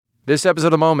This episode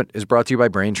of The Moment is brought to you by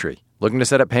Braintree. Looking to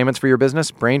set up payments for your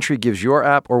business? Braintree gives your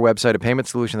app or website a payment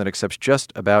solution that accepts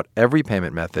just about every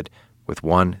payment method with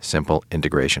one simple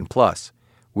integration. Plus,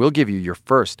 we'll give you your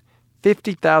first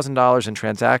 $50,000 in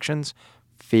transactions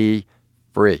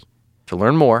fee-free. To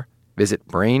learn more, visit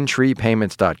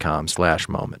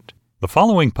BraintreePayments.com/moment. The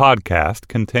following podcast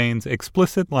contains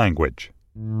explicit language.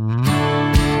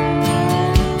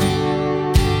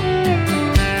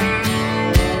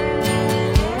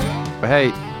 But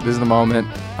hey, this is The Moment.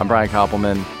 I'm Brian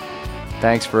Koppelman.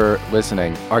 Thanks for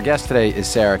listening. Our guest today is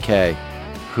Sarah Kay,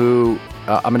 who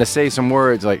I'm going to say some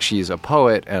words like she's a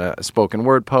poet and a spoken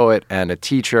word poet and a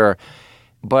teacher,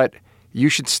 but you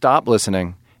should stop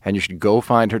listening and you should go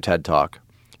find her TED Talk.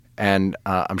 And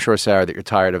I'm sure, Sarah, that you're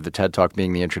tired of the TED Talk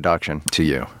being the introduction to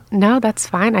you. No, that's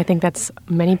fine. I think that's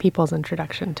many people's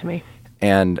introduction to me.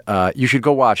 And you should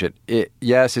go watch it.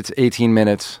 Yes, it's 18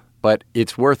 minutes, but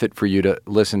it's worth it for you to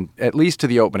listen at least to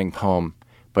the opening poem.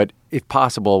 But if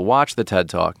possible, watch the TED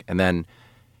Talk and then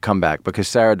come back, because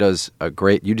Sarah does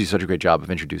you do such a great job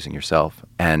of introducing yourself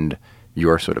and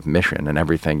your sort of mission and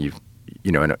everything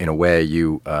in a way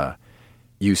you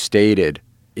stated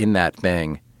in that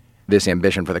thing this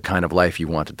ambition for the kind of life you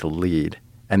wanted to lead,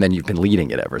 and then you've been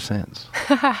leading it ever since.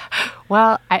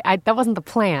 Well, I that wasn't the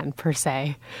plan per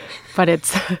se, but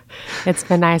it's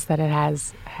been nice that it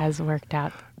has worked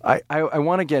out. I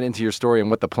want to get into your story and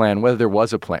what the plan, whether there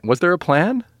was a plan. Was there a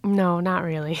plan? No, not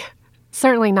really.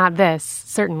 Certainly not this.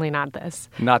 Certainly not this.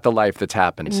 Not the life that's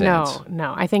happened since.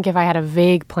 No. I think if I had a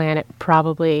vague plan, it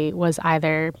probably was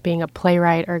either being a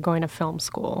playwright or going to film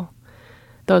school.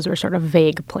 Those were sort of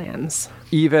vague plans.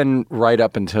 Even right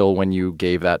up until when you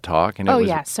gave that talk? And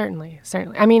yeah, certainly.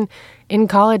 I mean, in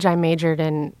college, I majored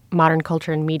in modern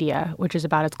culture and media, which is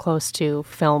about as close to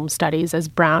film studies as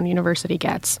Brown University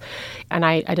gets. And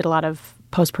I did a lot of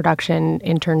post-production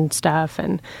intern stuff,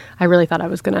 and I really thought I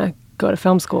was going to go to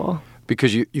film school.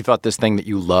 Because you thought this thing that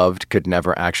you loved could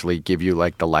never actually give you,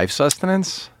 like, the life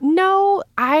sustenance? No,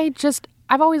 I've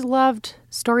always loved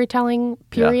storytelling,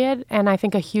 period. Yeah. And I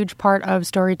think a huge part of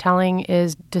storytelling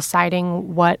is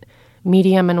deciding what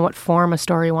medium and what form a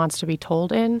story wants to be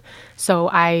told in. So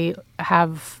I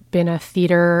have been a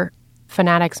theater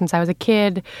fanatic since I was a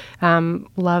kid,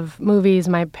 love movies.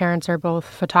 My parents are both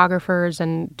photographers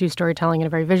and do storytelling in a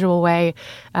very visual way.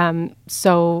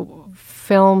 So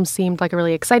film seemed like a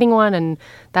really exciting one, and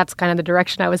that's kind of the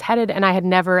direction I was headed. And I had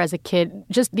never, as a kid,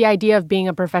 just the idea of being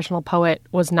a professional poet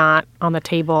was not on the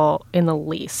table in the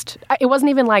least. It wasn't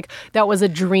even like that was a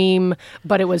dream,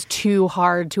 but it was too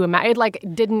hard to imagine. It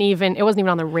wasn't even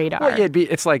on the radar. Well,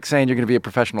 it's like saying you're going to be a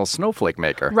professional snowflake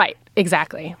maker. Right,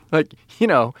 exactly. Like,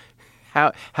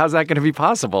 how's that going to be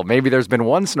possible? Maybe there's been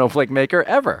one snowflake maker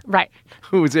ever. Right.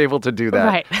 Who was able to do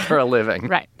that for a living.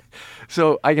 Right.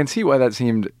 So I can see why that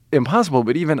seemed impossible,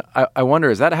 but even I wonder,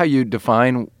 is that how you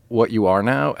define what you are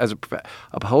now as a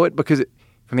poet? Because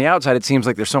from the outside, it seems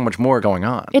like there's so much more going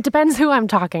on. It depends who I'm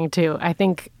talking to. I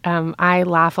think I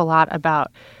laugh a lot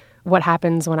about what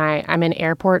happens when I'm in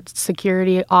airport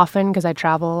security often because I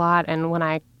travel a lot, and when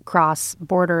I cross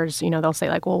borders, they'll say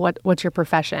like, well, what's your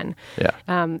profession? Yeah.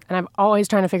 And I'm always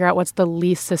trying to figure out what's the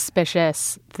least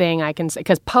suspicious thing I can say,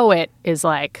 because poet is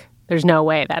like, there's no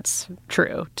way that's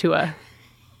true to a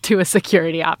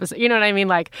security officer. You know what I mean?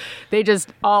 Like, they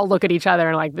just all look at each other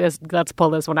and like, let's pull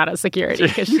this one out of security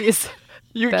because she's...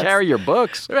 You carry your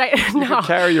books. Right. You can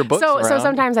carry your books around. So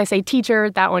sometimes I say teacher.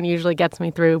 That one usually gets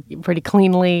me through pretty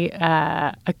cleanly.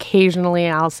 Occasionally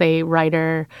I'll say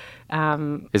writer.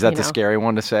 Is that the scary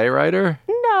one to say, writer?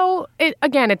 No. It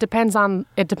depends on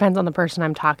the person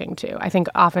I'm talking to. I think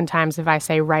oftentimes if I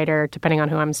say writer, depending on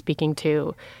who I'm speaking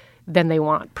to, then they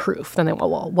want proof. Then they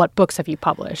want, well, what books have you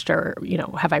published? Or,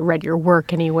 have I read your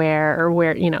work anywhere? Or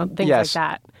where, things like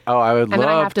that. Oh, I would love to... And then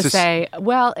I have to say,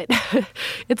 well,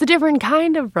 it's a different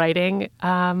kind of writing.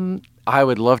 I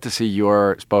would love to see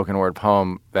your spoken word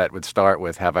poem that would start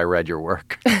with, have I read your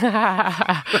work?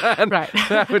 Right.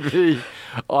 That would be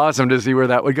awesome to see where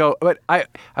that would go. But I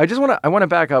want to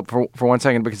back up for 1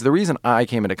 second, because the reason I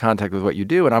came into contact with what you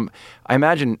do, and I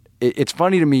imagine it's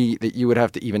funny to me that you would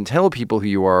have to even tell people who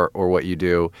you are or what you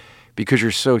do, because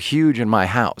you're so huge in my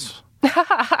house.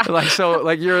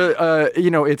 You're,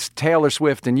 it's Taylor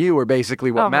Swift and you are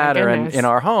basically what matter in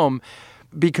our home.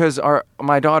 Because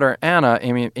my daughter Anna,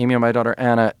 Amy and my daughter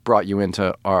Anna brought you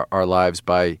into our lives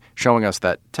by showing us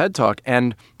that TED Talk.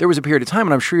 And there was a period of time,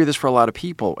 and I'm sure you're this for a lot of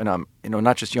people, and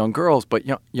not just young girls, but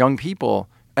young people.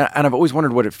 And I've always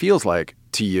wondered what it feels like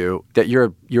to you that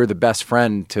you're the best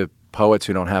friend to poets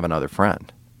who don't have another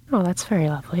friend. Oh, that's very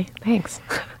lovely. Thanks.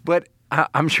 But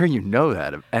I'm sure you know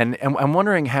that. And I'm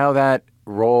wondering how that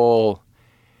role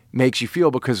makes you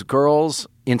feel, because girls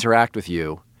interact with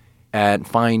you and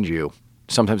find you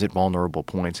sometimes at vulnerable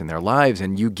points in their lives,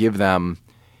 and you give them,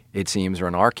 it seems, or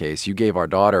in our case, you gave our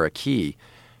daughter a key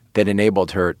that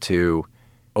enabled her to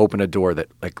open a door that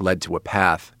led to a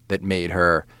path that made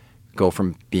her go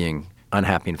from being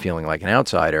unhappy and feeling like an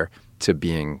outsider to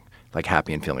being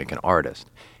happy and feeling like an artist.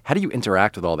 How do you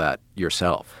interact with all that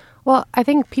yourself? Well, I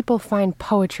think people find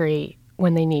poetry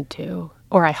when they need to,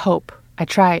 or I hope. I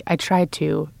try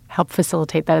to help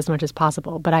facilitate that as much as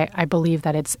possible, but I believe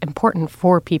that it's important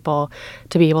for people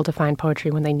to be able to find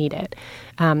poetry when they need it.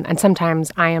 And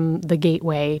sometimes I am the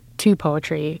gateway to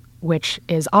poetry, which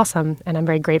is awesome, and I'm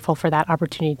very grateful for that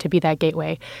opportunity to be that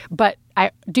gateway. But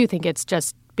I do think it's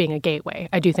just being a gateway.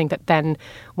 I do think that then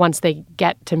once they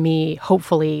get to me,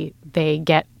 hopefully they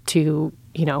get to,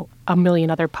 a million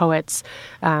other poets.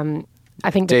 I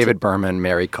think David Berman,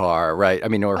 Mary Carr, right? I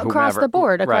mean, or across whomever. the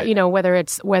board, right. Whether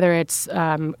it's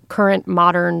current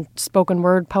modern spoken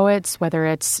word poets, whether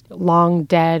it's long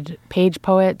dead page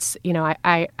poets.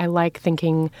 I like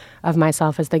thinking of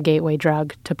myself as the gateway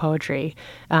drug to poetry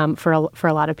for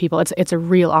a lot of people. It's a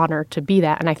real honor to be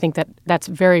that, and I think that that's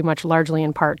very much largely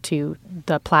in part to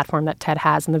the platform that TED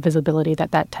has and the visibility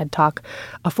that TED Talk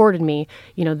afforded me.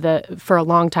 For a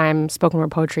long time, spoken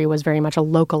word poetry was very much a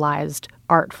localized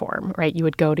art form, right? You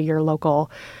would go to your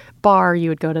local bar, you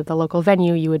would go to the local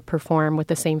venue, you would perform with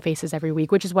the same faces every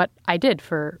week, which is what I did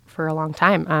for a long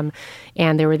time.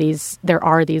 And there are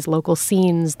these local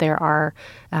scenes, there are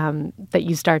that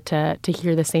you start to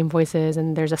hear the same voices,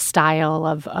 and there's a style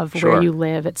of Sure. where you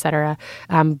live, et cetera.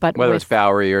 But whether it's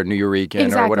Bowery or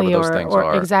Nuyorican or whatever those things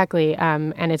are. Exactly.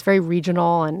 And it's very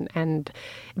regional. And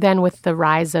then with the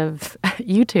rise of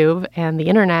YouTube and the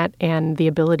internet and the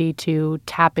ability to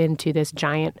tap into this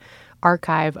giant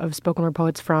archive of spoken word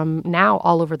poets from now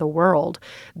all over the world,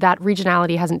 that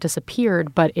regionality hasn't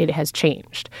disappeared, but it has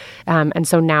changed. And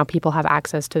so now people have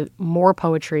access to more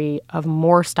poetry of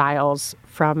more styles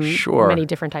from many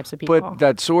different types of people. But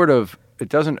that it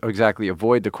doesn't exactly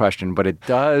avoid the question, but it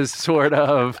does sort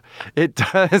of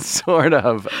sidestep.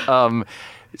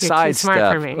 Too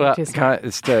smart for me. Well, too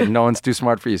smart. no one's too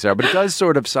smart for you, Sarah. But it does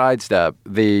sort of sidestep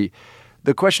the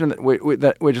question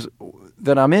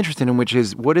that I'm interested in, which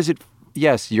is, what is it?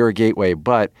 Yes, you're a gateway,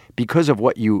 but because of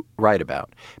what you write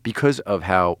about, because of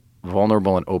how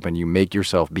vulnerable and open you make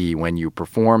yourself be when you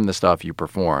perform the stuff you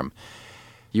perform,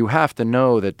 you have to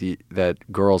know that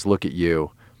girls look at you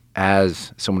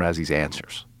as someone who has these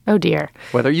answers. Oh dear.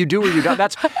 Whether you do or you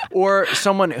don't, or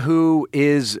someone who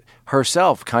is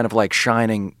herself kind of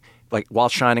shining, while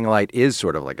shining light is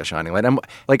sort of like a shining light.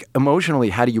 Emotionally,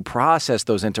 how do you process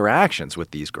those interactions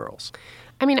with these girls?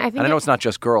 I mean, I know it's not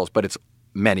just girls, but it's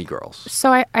many girls.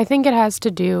 So I think it has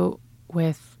to do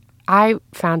with, I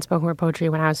found spoken word poetry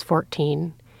when I was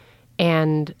 14,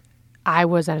 and I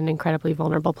was at an incredibly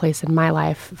vulnerable place in my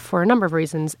life for a number of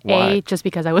reasons. Why? Just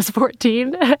because I was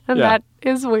 14, and that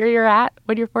is where you're at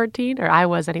when you're 14, or I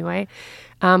was anyway.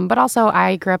 But also,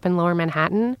 I grew up in Lower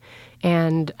Manhattan,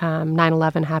 and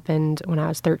 9/11 happened when I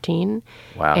was 13.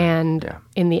 Wow. And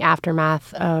in the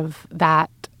aftermath of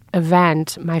that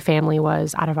event, my family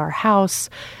was out of our house.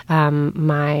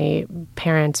 My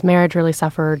parents' marriage really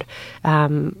suffered.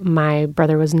 My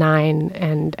brother was 9,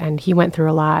 and he went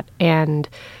through a lot. And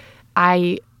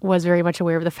I was very much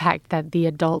aware of the fact that the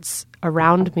adults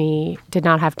around me did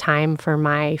not have time for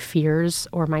my fears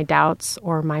or my doubts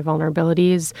or my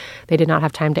vulnerabilities. They did not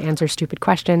have time to answer stupid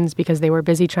questions because they were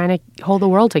busy trying to hold the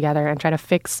world together and try to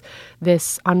fix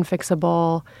this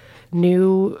unfixable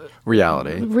new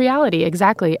reality,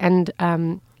 exactly. And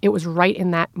it was right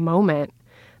in that moment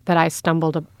that I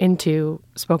stumbled into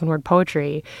spoken word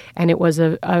poetry, and it was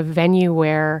a venue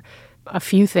where a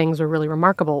few things were really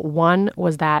remarkable. One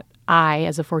was that I,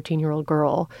 as a 14-year-old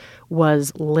girl,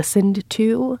 was listened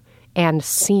to and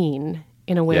seen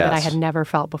in a way that I had never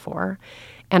felt before.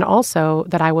 And also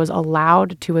that I was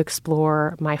allowed to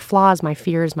explore my flaws, my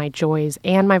fears, my joys,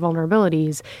 and my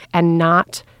vulnerabilities, and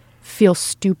not feel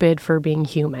stupid for being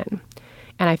human.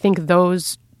 And I think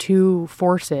those two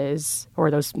forces,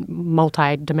 or those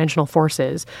multi-dimensional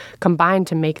forces, combined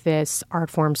to make this art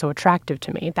form so attractive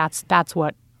to me. That's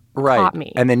what caught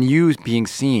me. And then you being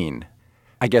seen,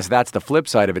 I guess that's the flip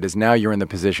side of it, is now you're in the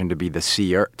position to be the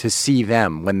seer, to see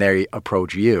them when they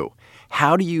approach you.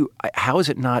 How is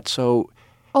it not so?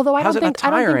 Although I don't think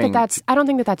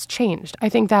that that's changed. I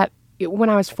think that when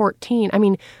I was 14, I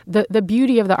mean, the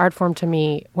beauty of the art form to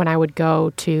me, when I would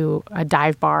go to a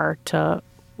dive bar to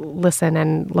listen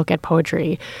and look at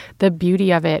poetry, the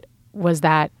beauty of it was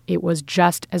that it was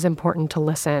just as important to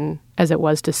listen as it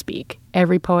was to speak.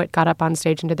 Every poet got up on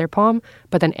stage and did their poem,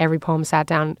 but then every poet sat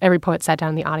down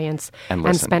in the audience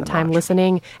and spent time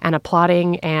listening and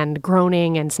applauding and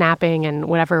groaning and snapping and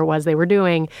whatever it was they were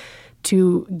doing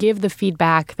to give the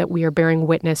feedback that we are bearing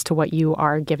witness to what you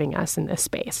are giving us in this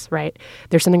space, right?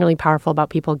 There's something really powerful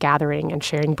about people gathering and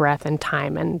sharing breath and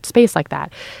time and space like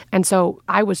that. And so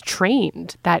I was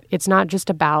trained that it's not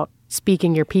just about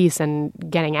speaking your piece and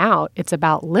getting out. It's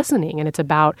about listening, and it's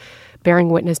about bearing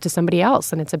witness to somebody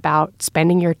else, and it's about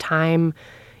spending your time.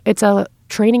 It's a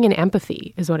training in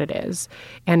empathy is what it is.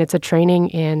 And it's a training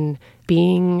in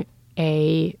being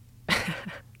a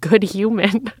good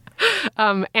human.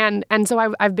 And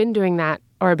so I've been doing that,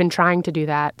 or I've been trying to do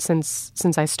that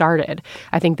since I started.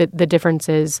 I think that the difference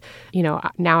is,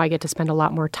 now I get to spend a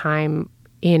lot more time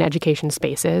in education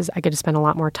spaces. I get to spend a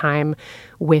lot more time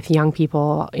with young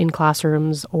people in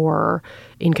classrooms or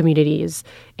in communities,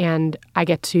 and I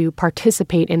get to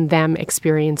participate in them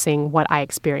experiencing what I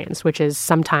experience, which is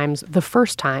sometimes the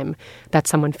first time that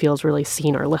someone feels really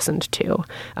seen or listened to.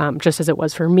 Just as it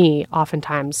was for me,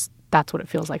 oftentimes that's what it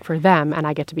feels like for them, and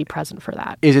I get to be present for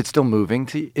that. Is it still moving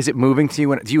to you? Is it moving to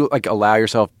you? Do you allow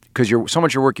yourself, because so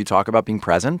much of your work you talk about being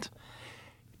present,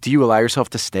 do you allow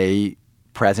yourself to stay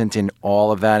present in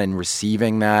all of that and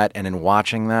receiving that and in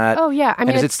watching that? Oh, yeah. I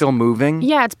mean, is it still moving?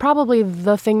 Yeah, it's probably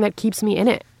the thing that keeps me in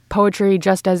it. Poetry,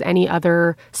 just as any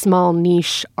other small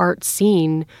niche art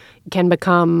scene, can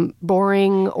become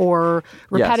boring or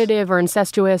repetitive or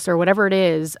incestuous or whatever it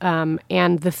is.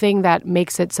 And the thing that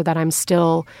makes it so that I'm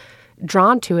still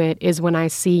drawn to it is when I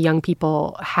see young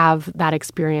people have that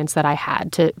experience that I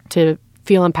had, to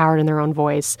feel empowered in their own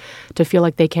voice, to feel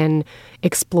like they can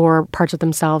explore parts of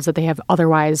themselves that they have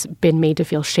otherwise been made to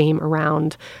feel shame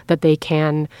around, that they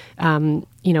can,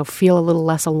 feel a little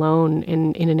less alone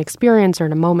in an experience or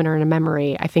in a moment or in a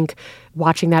memory. I think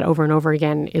watching that over and over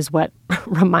again is what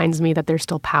reminds me that there's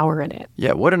still power in it.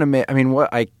 Yeah, what an amazing,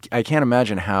 I can't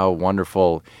imagine how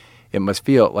wonderful it must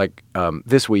feel. Like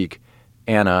this week,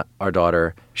 Anna, our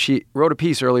daughter, she wrote a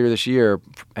piece earlier this year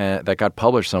that got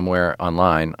published somewhere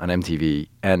online on MTV.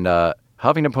 And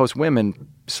Huffington Post Women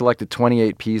selected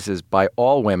 28 pieces by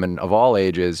all women of all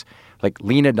ages, like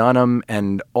Lena Dunham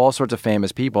and all sorts of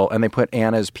famous people. And they put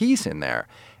Anna's piece in there.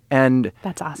 And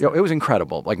that's awesome. It was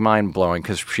incredible, like mind-blowing,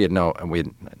 because we had no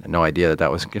idea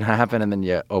that was going to happen. And then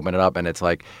you open it up and it's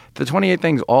like the 28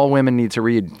 things all women need to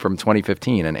read from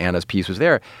 2015. And Anna's piece was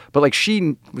there. But like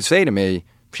she would say to me,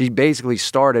 she basically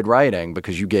started writing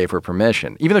because you gave her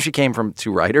permission. Even though she came from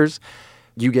two writers,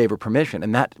 you gave her permission.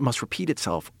 And that must repeat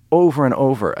itself over and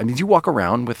over. I mean, did you walk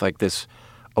around with like this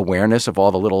awareness of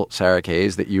all the little Sarah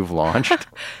Kays that you've launched?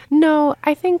 No,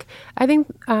 I think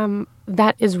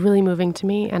that is really moving to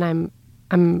me, and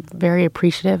I'm very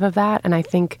appreciative of that. And I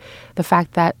think the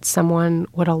fact that someone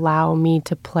would allow me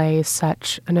to play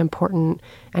such an important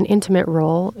and intimate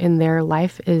role in their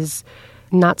life is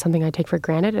not something I take for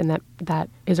granted, and that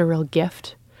is a real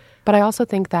gift. But I also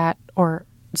think that, or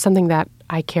something that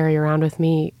I carry around with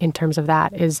me in terms of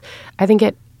that, is I think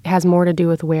it has more to do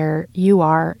with where you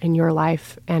are in your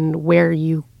life and where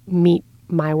you meet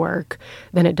my work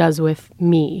than it does with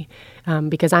me.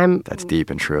 Because that's deep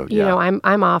and true. You know,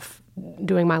 I'm off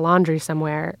doing my laundry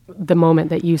somewhere the moment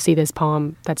that you see this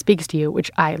poem that speaks to you,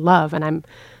 which I love and I'm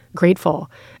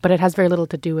grateful. But it has very little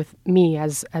to do with me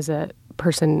as a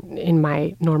person in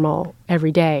my normal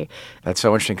everyday. That's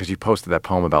so interesting because you posted that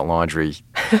poem about laundry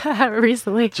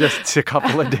recently. Just a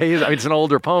couple of days. I mean, it's an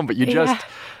older poem, but you just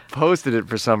posted it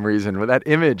for some reason. Well, that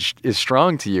image is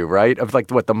strong to you, right? Of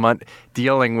like what the month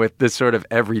dealing with this sort of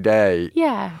everyday.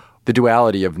 Yeah. The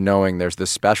duality of knowing there's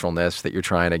this specialness that you're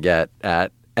trying to get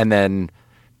at, and then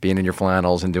being in your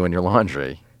flannels and doing your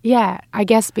laundry. Yeah, I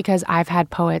guess because I've had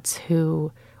poets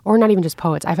who, or not even just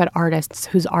poets, I've had artists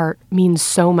whose art means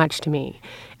so much to me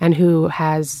and who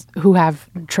have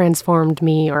transformed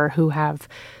me or who have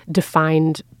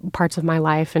defined parts of my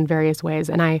life in various ways.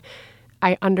 And I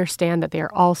understand that they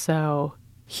are also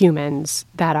humans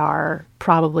that are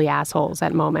probably assholes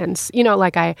at moments. You know,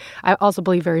 like I also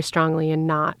believe very strongly in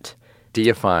not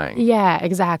deifying. Yeah,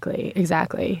 exactly.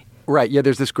 Right. Yeah,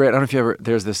 there's this great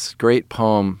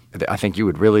poem that I think you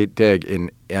would really dig in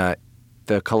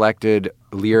the collected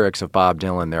lyrics of Bob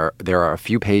Dylan. There are a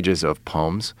few pages of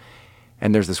poems,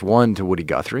 and there's this one to Woody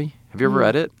Guthrie. Have you ever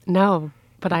read it? No,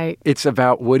 but It's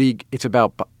about Woody. It's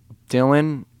about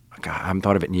Dylan. God, I haven't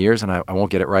thought of it in years, and I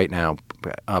won't get it right now.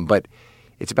 But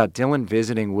it's about Dylan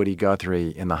visiting Woody Guthrie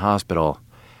in the hospital,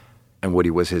 and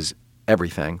Woody was his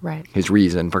everything, right? His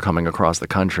reason for coming across the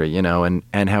country, you know,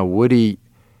 and how Woody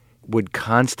would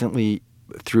constantly,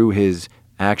 through his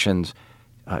actions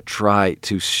try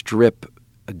to strip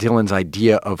Dylan's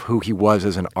idea of who he was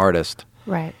as an artist,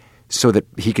 Right. so that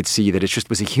he could see that it just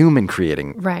was a human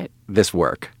creating this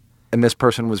work. And this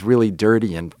person was really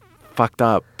dirty and fucked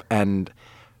up and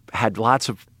had lots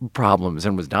of problems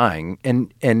and was dying.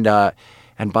 And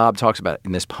Bob talks about it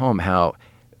in this poem how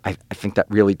I think that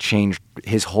really changed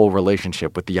his whole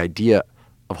relationship with the idea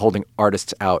of holding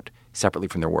artists out separately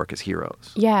from their work as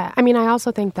heroes. Yeah. I mean, I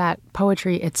also think that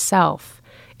poetry itself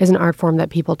is an art form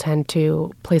that people tend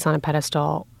to place on a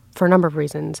pedestal for a number of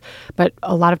reasons. But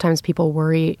a lot of times people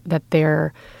worry that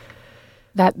they're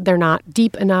not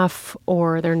deep enough,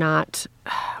 or they're not,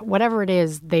 whatever it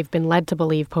is they've been led to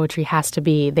believe poetry has to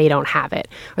be, they don't have it.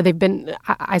 Or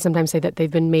I sometimes say that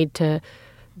they've been made to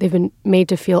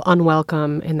feel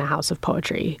unwelcome in the house of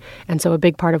poetry. And so a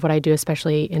big part of what I do,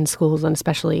 especially in schools and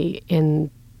especially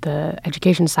in the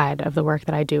education side of the work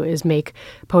that I do, is make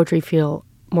poetry feel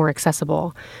more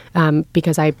accessible,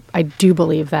 because I do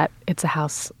believe that it's a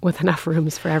house with enough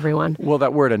rooms for everyone. Well,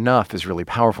 that word enough is really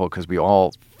powerful because we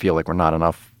all feel like we're not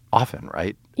enough often,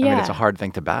 right? Yeah. I mean, it's a hard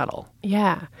thing to battle.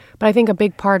 Yeah. But I think a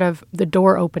big part of the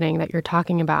door opening that you're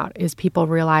talking about is people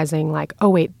realizing like, oh,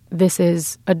 wait, this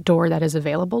is a door that is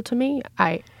available to me.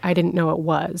 I didn't know it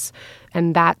was.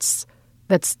 And that's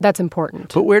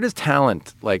important. But where does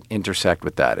talent like intersect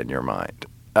with that in your mind?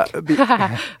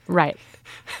 Right.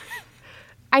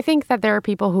 I think that there are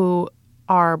people who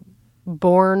are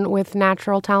born with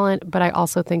natural talent, but I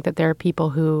also think that there are people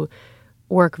who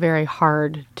work very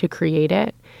hard to create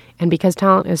it. And because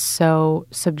talent is so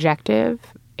subjective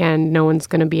and no one's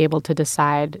going to be able to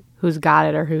decide who's got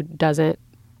it or who doesn't,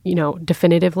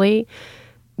 definitively,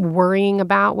 worrying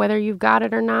about whether you've got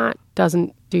it or not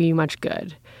doesn't do you much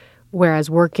good. Whereas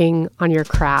working on your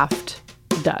craft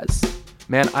does.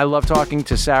 Man, I love talking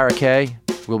to Sarah Kay.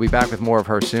 We'll be back with more of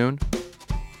her soon.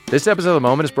 This episode of The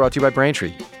Moment is brought to you by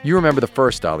Braintree. You remember the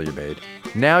first dollar you made.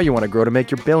 Now you want to grow to make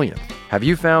your billionth. Have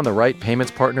you found the right payments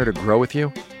partner to grow with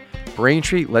you?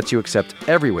 Braintree lets you accept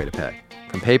every way to pay,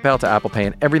 from PayPal to Apple Pay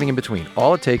and everything in between.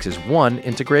 All it takes is one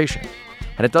integration.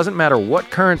 And it doesn't matter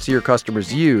what currency your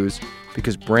customers use,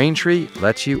 because Braintree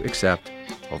lets you accept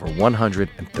over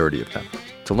 130 of them.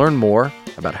 To learn more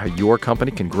about how your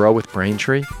company can grow with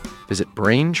Braintree, visit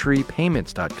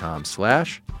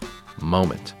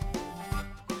BraintreePayments.com/moment.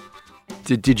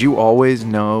 Did you always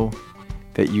know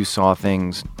that you saw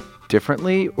things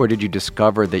differently, or did you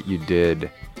discover that you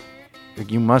did?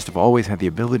 You must have always had the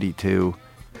ability to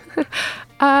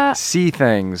see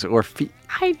things or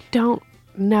I don't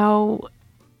know.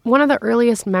 One of the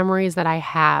earliest memories that I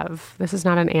have, this is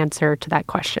not an answer to that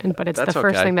question, but it's That's the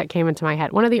first okay. thing that came into my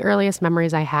head. One of the earliest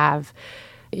memories I have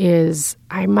is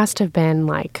I must have been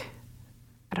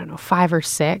 5 or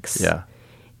 6. Yeah.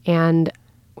 And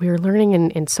we were learning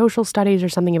in social studies or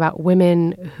something about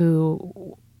women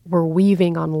who were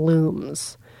weaving on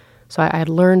looms. So I had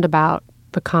learned about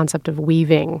the concept of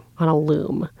weaving on a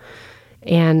loom.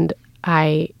 And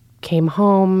I came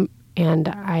home and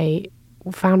I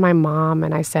found my mom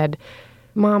and I said,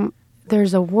 Mom,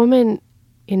 there's a woman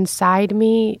inside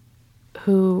me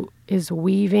who is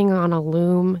weaving on a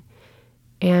loom,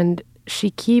 and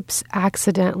she keeps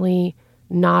accidentally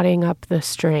knotting up the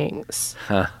strings.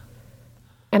 Huh.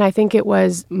 And I think it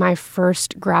was my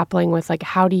first grappling with,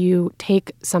 how do you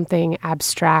take something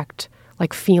abstract,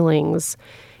 like feelings,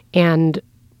 and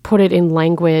put it in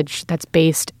language that's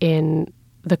based in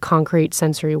the concrete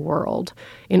sensory world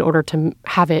in order to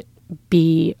have it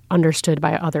be understood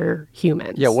by other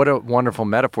humans. Yeah, what a wonderful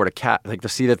metaphor to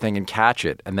see the thing and catch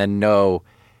it, and then know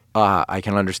I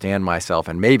can understand myself,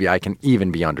 and maybe I can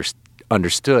even be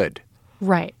understood.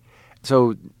 Right.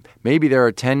 So maybe there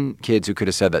are 10 kids who could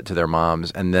have said that to their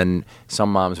moms, and then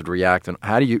some moms would react. And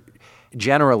how do you,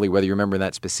 generally, whether you remember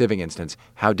that specific instance,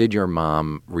 how did your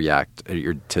mom react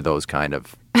to those kind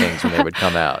of things when they would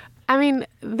come out? I mean,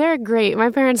 they're great.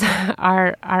 My parents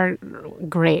are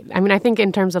great. I mean, I think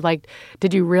in terms of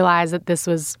did you realize that this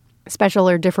was special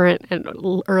or different and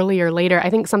early or later? I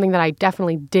think something that I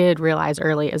definitely did realize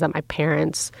early is that my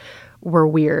parents were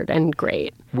weird and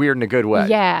great. Weird in a good way.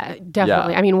 Yeah,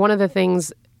 definitely. Yeah. I mean, one of the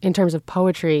things in terms of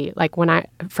poetry,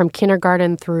 from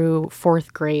kindergarten through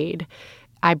 4th grade,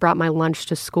 I brought my lunch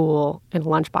to school in a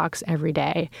lunchbox every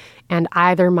day. And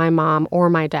either my mom or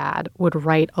my dad would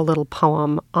write a little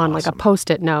poem on a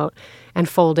Post-it note and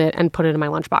fold it and put it in my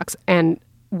lunchbox. And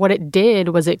what it did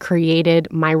was it created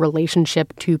my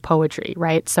relationship to poetry,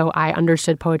 right? So I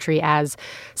understood poetry as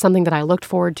something that I looked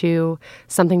forward to,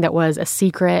 something that was a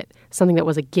secret, something that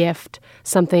was a gift,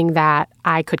 something that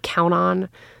I could count on,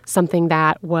 something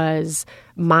that was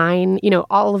mine,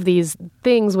 all of these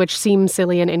things which seem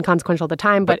silly and inconsequential at the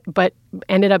time, but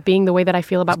ended up being the way that I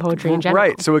feel about poetry in general.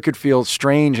 Right. So it could feel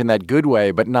strange in that good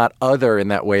way, but not other in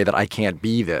that way that I can't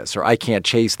be this, or I can't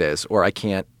chase this, or I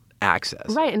can't access.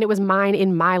 Right, and it was mine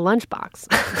in my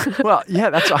lunchbox. Well,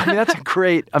 yeah, that's a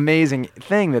great, amazing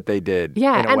thing that they did.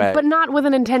 Yeah, in a way. But not with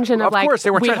an intention of Of course, they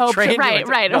weren't trying to train you.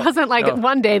 Right. No, It wasn't like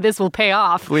one day this will pay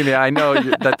off. Believe me, I know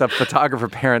that the photographer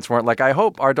parents weren't like, I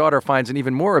hope our daughter finds an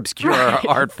even more obscure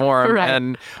art form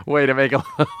and way to make a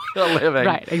living.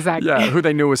 Right, exactly. Yeah, who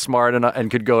they knew was smart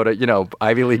and could go to,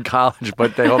 Ivy League college,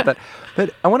 but they hope that.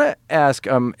 But I want to ask,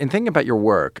 in thinking about your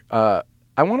work, I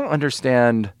want to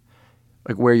understand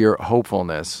like where your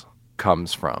hopefulness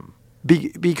comes from.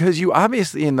 Because you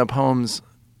obviously in the poems,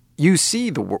 you see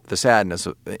the sadness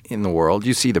in the world,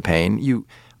 you see the pain.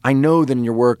 I know that in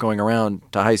your work going around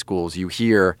to high schools, you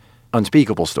hear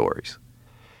unspeakable stories.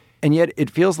 And yet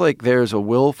it feels like there's a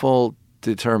willful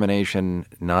determination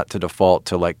not to default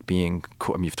to like being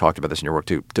cool. I mean, you've talked about this in your work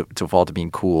too, to default to being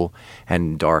cool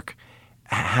and dark.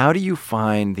 How do you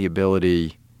find the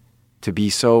ability to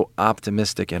be so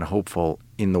optimistic and hopeful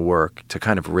in the work, to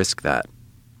kind of risk that?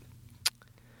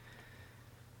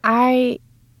 I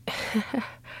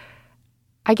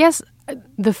guess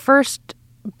the first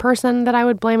person that I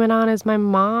would blame it on is my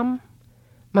mom.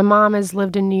 My mom has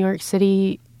lived in New York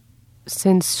City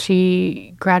since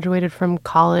she graduated from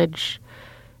college,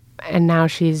 and now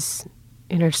she's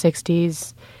in her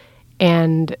 60s,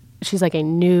 and she's like a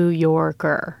New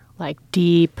Yorker, like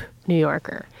deep New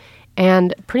Yorker.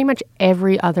 And pretty much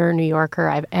every other New Yorker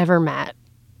I've ever met,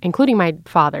 including my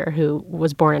father, who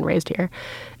was born and raised here,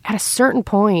 at a certain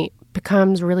point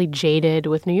becomes really jaded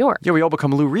with New York. Yeah, we all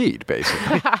become Lou Reed,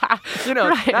 basically.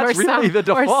 Right. That's really the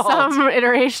default. Or some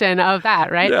iteration of that,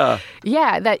 right? Yeah.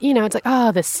 Yeah, that, it's like,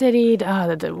 oh, the city,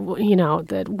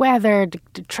 the weather,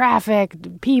 the traffic, the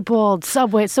people,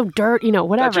 subway, it's so dirt,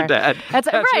 whatever. That's your dad. That's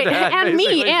right. Your dad, and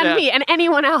me, and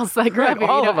anyone else that grew up here,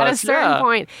 all of at a us, certain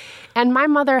point. And my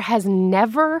mother has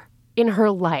never in her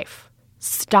life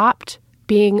stopped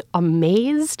being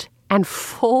amazed and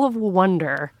full of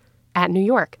wonder at New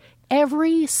York.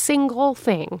 Every single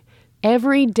thing,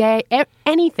 every day,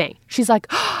 anything. She's like,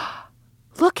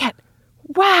 look at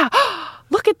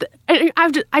the,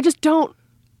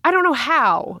 I don't know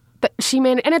how that she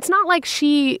made it. And it's not like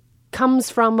she comes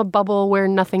from a bubble where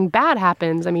nothing bad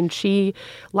happens. I mean,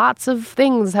 lots of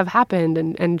things have happened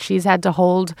and she's had to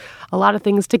hold a lot of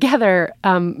things together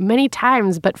many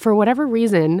times. But for whatever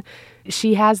reason,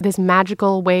 she has this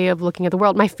magical way of looking at the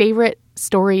world. My favorite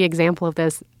story example of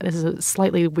this is a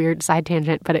slightly weird side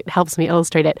tangent, but it helps me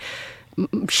illustrate it.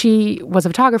 She was a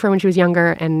photographer when she was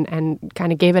younger and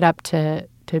kind of gave it up to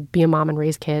be a mom and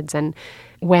raise kids. And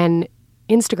when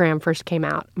Instagram first came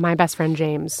out, my best friend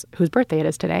James, whose birthday it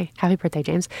is today, happy birthday,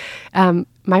 James,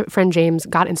 my friend James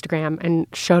got Instagram and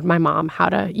showed my mom how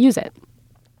to use it.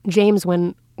 James,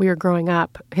 when we were growing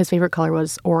up, his favorite color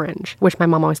was orange, which my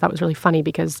mom always thought was really funny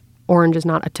because orange is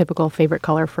not a typical favorite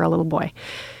color for a little boy.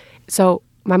 So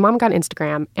my mom got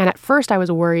Instagram, and at first I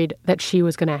was worried that she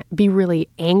was going to be really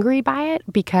angry by it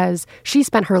because she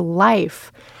spent her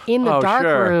life in the dark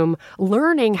room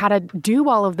learning how to do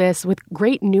all of this with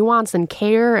great nuance and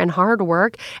care and hard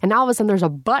work. And now all of a sudden there's a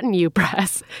button you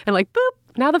press and like, boop,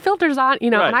 now the filter's on,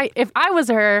 Right. And if I was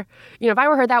her, if I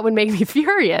were her, that would make me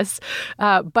furious.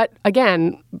 But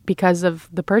again, because of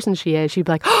the person she is, she'd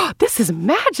be like, oh, this is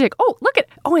magic. Oh, look at,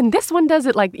 and this one does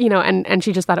it like, and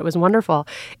she just thought it was wonderful.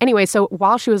 Anyway, so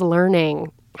while she was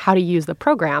learning how to use the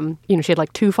program, she had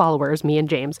like 2 followers, me and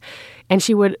James, and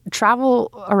she would travel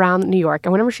around New York.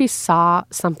 And whenever she saw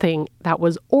something that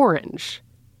was orange,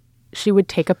 she would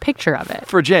take a picture of it.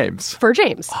 For James.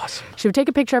 Awesome. She would take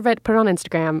a picture of it, put it on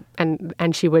Instagram,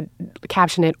 and she would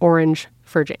caption it orange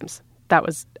for James. That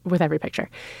was with every picture.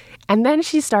 And then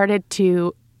she started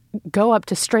to go up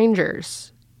to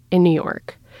strangers in New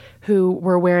York who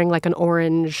were wearing like an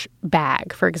orange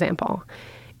bag, for example.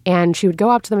 And she would go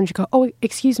up to them and she'd go, oh,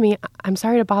 excuse me, I'm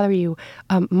sorry to bother you.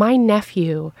 My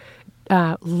nephew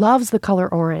loves the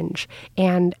color orange,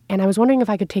 and I was wondering if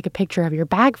I could take a picture of your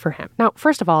bag for him. Now,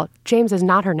 first of all, James is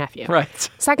not her nephew. Right.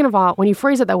 Second of all, when you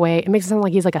phrase it that way, it makes it sound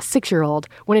like he's like a 6-year-old,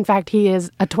 when in fact he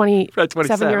is a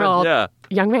 27-year-old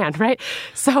young man, right?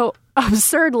 So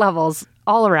absurd levels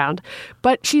all around.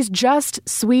 But she's just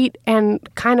sweet and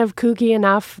kind of kooky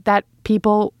enough that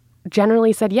people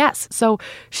generally said yes. So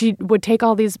she would take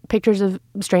all these pictures of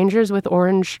strangers with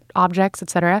orange objects,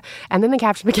 etc. And then the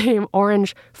caption became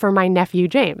orange for my nephew,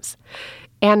 James.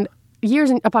 And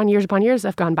years upon years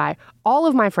have gone by. All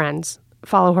of my friends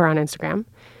follow her on Instagram.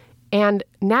 And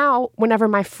now, whenever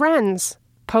my friends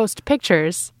post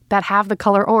pictures that have the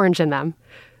color orange in them,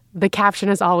 the caption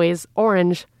is always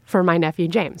orange for my nephew,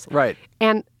 James. Right.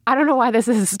 And I don't know why this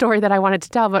is a story that I wanted to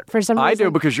tell, but for some reason... I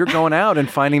do, because you're going out and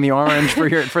finding the orange for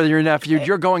your nephew.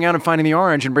 You're going out and finding the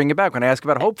orange and bringing it back. When I ask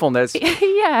about hopefulness,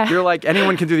 yeah, you're like,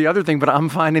 anyone can do the other thing, but I'm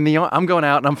going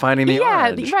out and I'm finding the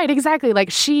orange. Yeah, right, exactly. Like,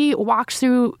 she walks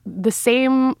through the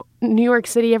same New York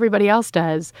City everybody else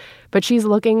does, but she's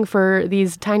looking for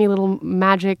these tiny little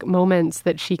magic moments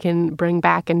that she can bring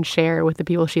back and share with the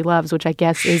people she loves, which I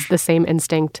guess is the same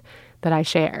instinct that I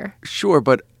share. Sure,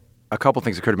 but a couple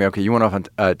things occurred to me. Okay, you went off on,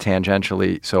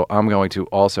 tangentially, so I'm going to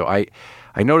also. I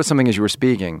noticed something as you were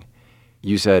speaking.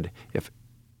 You said, if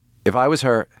I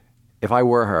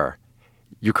were her,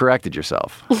 you corrected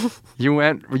yourself.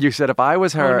 You said, if I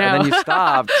was her, no. and then you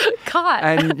stopped. Caught.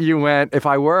 And you went, if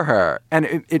I were her.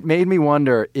 And it made me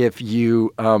wonder if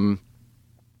you...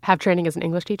 have training as an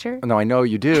English teacher? No, I know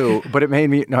you do, but it made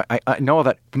me... No, I know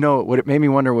that. No, what it made me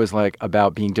wonder was like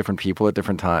about being different people at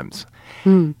different times.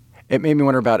 It made me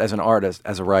wonder about, as an artist,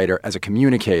 as a writer, as a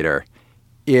communicator,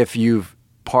 if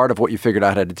part of what you figured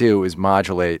out how to do is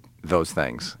modulate those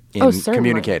things in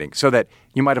communicating, so that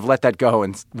you might have let that go.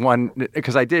 And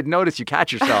because I did notice you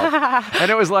catch yourself. And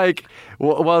it was like,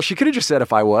 well, she could have just said,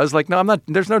 if I was. Like, no, I'm not,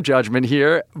 there's no judgment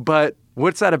here. But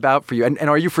what's that about for you? And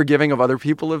are you forgiving of other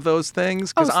people of those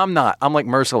things? Because I'm not. I'm like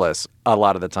merciless a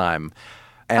lot of the time.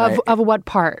 And of what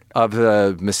part? Of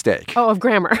the mistake. Oh, of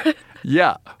grammar.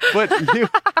 Yeah, but you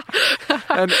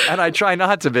and I try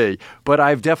not to be, but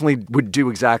I definitely would do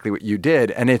exactly what you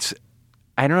did, and it's,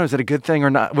 I don't know, is that a good thing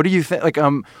or not? What do you think? Like,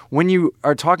 when you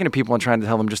are talking to people and trying to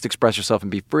tell them just express yourself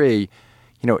and be free,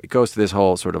 it goes to this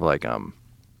whole sort of like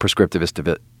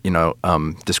prescriptivist,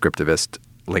 descriptivist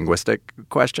linguistic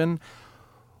question.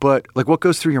 But like, what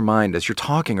goes through your mind as you're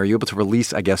talking? Are you able to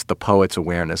release, I guess, the poet's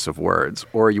awareness of words,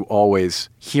 or are you always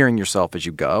hearing yourself as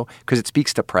you go? Because it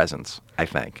speaks to presence, I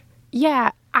think.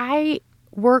 Yeah, I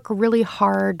work really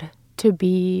hard to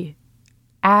be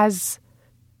as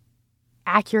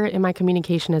accurate in my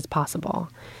communication as possible,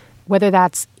 whether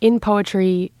that's in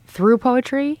poetry, through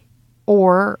poetry,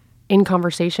 or in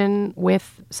conversation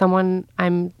with someone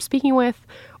I'm speaking with,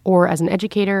 or as an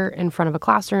educator in front of a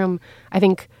classroom. I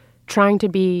think trying to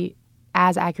be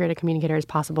as accurate a communicator as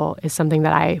possible is something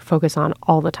that I focus on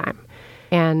all the time.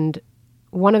 And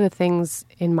one of the things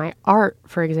in my art,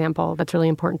 for example, that's really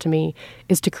important to me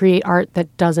is to create art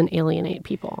that doesn't alienate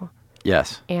people.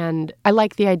 Yes. And I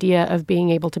like the idea of being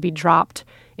able to be dropped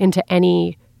into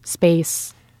any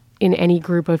space in any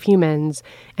group of humans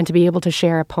and to be able to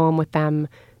share a poem with them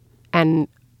and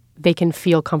they can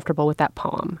feel comfortable with that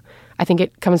poem. I think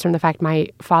it comes from the fact my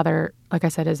father, like I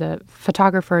said, is a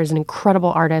photographer, is an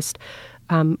incredible artist.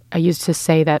 I used to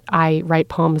say that I write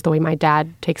poems the way my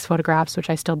dad takes photographs, which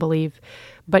I still believe.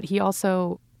 But he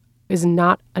also is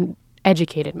not an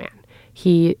educated man.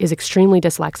 He is extremely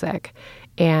dyslexic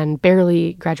and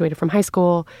barely graduated from high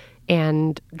school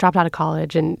and dropped out of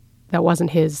college, and that wasn't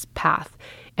his path.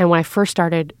 And when I first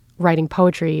started writing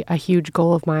poetry, a huge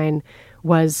goal of mine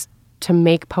was to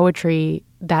make poetry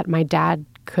that my dad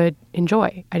could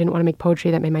enjoy. I didn't want to make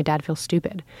poetry that made my dad feel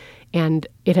stupid. And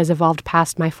it has evolved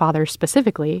past my father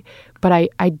specifically, but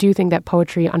I do think that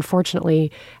poetry,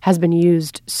 unfortunately, has been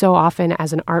used so often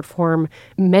as an art form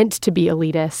meant to be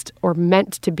elitist or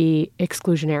meant to be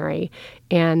exclusionary.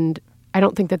 And I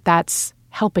don't think that that's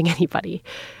helping anybody.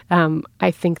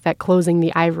 I think that closing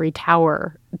the ivory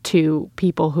tower to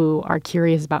people who are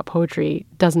curious about poetry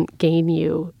doesn't gain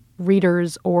you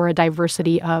readers or a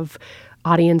diversity of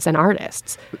audience and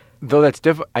artists. Though that's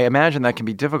I imagine that can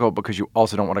be difficult because you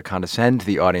also don't want to condescend to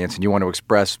the audience and you want to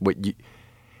express what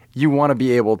you want to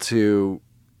be able to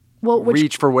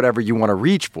reach for whatever you want to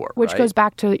reach for. Which goes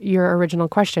back to your original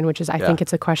question, which is I think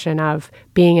it's a question of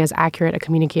being as accurate a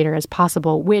communicator as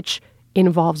possible, which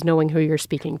involves knowing who you're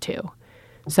speaking to.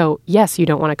 So yes, you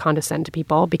don't want to condescend to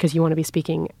people because you want to be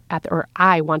speaking or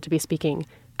I want to be speaking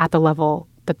at the level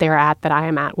that they're at, that I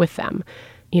am at with them.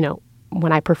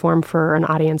 When I perform for an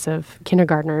audience of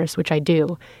kindergartners, which I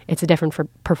do, it's a different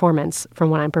performance from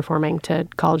when I'm performing to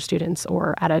college students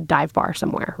or at a dive bar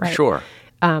somewhere, right? Sure.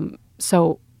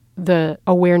 So the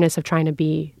awareness of trying to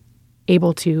be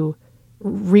able to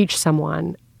reach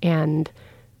someone and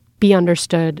be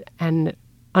understood and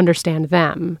understand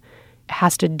them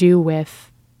has to do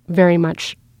with very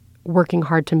much working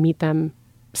hard to meet them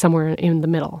somewhere in the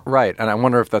middle. Right. And I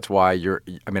wonder if that's why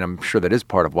I'm sure that is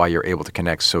part of why you're able to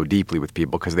connect so deeply with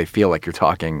people, because they feel like you're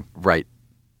talking right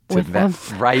to them,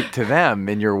 right to them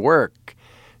in your work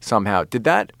somehow. Did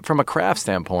that, from a craft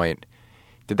standpoint,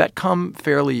 Did that come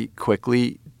fairly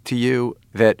quickly to you,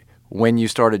 that when you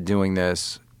started doing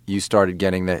this, you started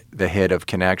getting the hit of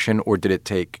connection, or did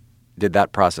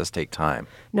that process take time?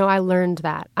 No, I learned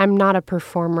that. I'm not a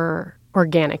performer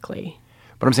organically.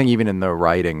 But I'm saying even in the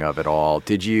writing of it all,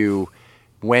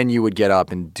 when you would get up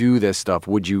and do this stuff,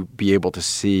 would you be able to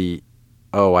see,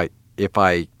 if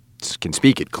I can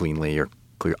speak it cleanly or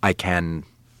clear, I can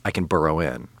burrow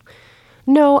in?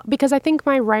 No, because I think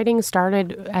my writing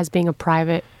started as being a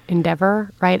private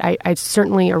endeavor, right? I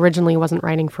certainly originally wasn't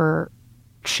writing for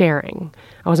sharing.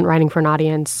 I wasn't writing for an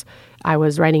audience. I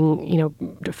was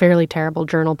writing, fairly terrible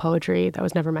journal poetry that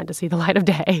was never meant to see the light of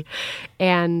day.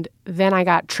 And then I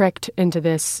got tricked into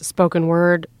this spoken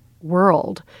word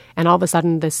world. And all of a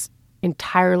sudden, this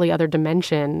entirely other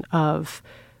dimension of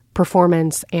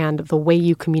performance and the way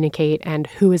you communicate and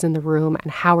who is in the room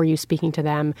and how are you speaking to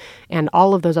them and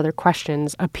all of those other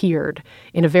questions appeared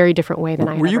in a very different way than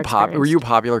I had ever experienced. Were you a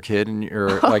popular kid in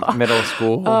your middle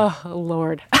school? Oh,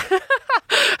 Lord.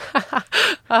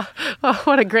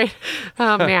 What a great,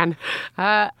 man.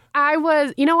 I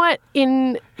was,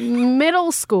 in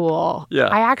middle school,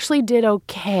 I actually did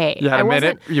okay. You had a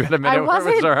minute where it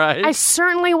was all right? I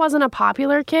certainly wasn't a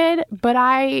popular kid, but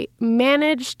I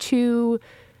managed to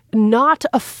not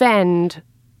offend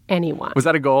anyone. Was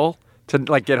that a goal? To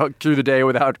get through the day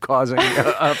without causing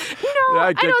I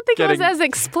don't think it was as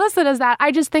explicit as that.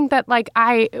 I just think that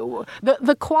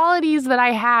the qualities that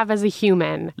I have as a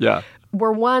human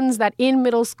were ones that in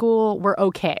middle school were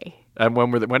okay. And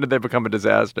when did they become a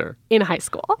disaster? In high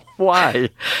school. Why?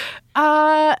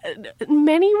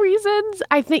 Many reasons.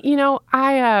 I think,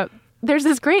 there's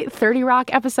this great 30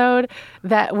 Rock episode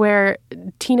where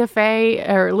Tina Fey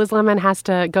or Liz Lemon has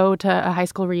to go to a high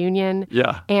school reunion.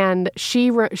 Yeah. And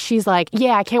she's like,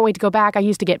 yeah, I can't wait to go back. I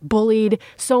used to get bullied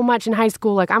so much in high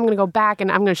school. Like, I'm going to go back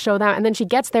and I'm going to show them. And then she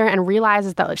gets there and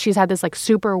realizes that she's had this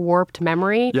super warped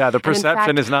memory. Yeah, the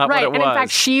perception is not what it was. And in fact,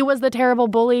 she was the terrible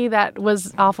bully that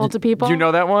was awful to people. Do you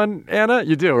know that one, Anna?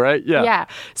 You do, right? Yeah. Yeah.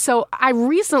 So I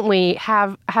recently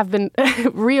have been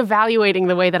reevaluating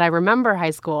the way that I remember high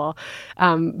school.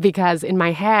 Because in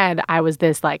my head, I was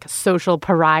this social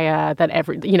pariah that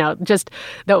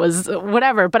that was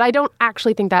whatever. But I don't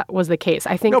actually think that was the case.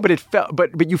 I think no,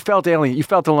 but you felt alien. You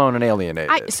felt alone and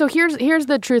alienated. So here's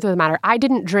the truth of the matter. I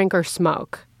didn't drink or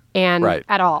smoke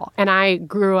at all, and I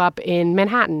grew up in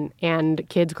Manhattan, and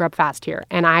kids grow up fast here,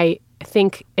 and I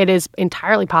think it is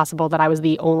entirely possible that I was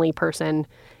the only person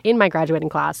in my graduating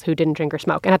class who didn't drink or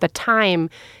smoke. And at the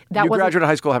time, that was... You graduated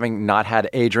high school having not had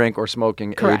a drink or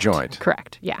smoking a joint.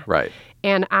 Correct, yeah. Right.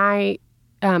 And I,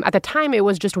 at the time, it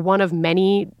was just one of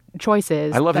many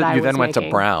choices. I love that you then went to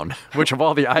Brown, which of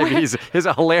all the Ivies is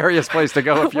a hilarious place to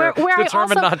go if you're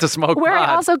determined not to smoke Where pot.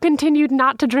 I also continued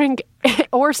not to drink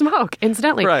or smoke,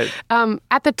 incidentally. Right.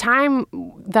 At the time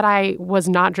that I was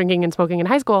not drinking and smoking in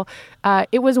high school,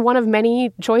 it was one of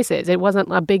many choices. It wasn't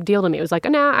a big deal to me. It was like,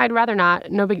 nah, I'd rather not.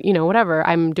 No big, whatever.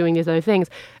 I'm doing these other things.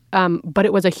 But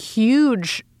it was a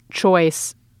huge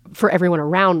choice for everyone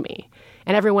around me.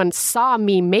 And everyone saw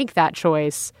me make that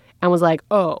choice and was like,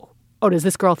 oh, does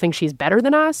this girl think she's better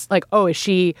than us? Like, is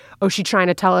she trying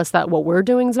to tell us that what we're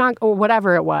doing is not, or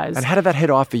whatever it was. And how did that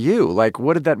hit off of you? Like,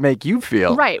 what did that make you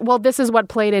feel? Right. Well, this is what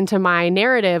played into my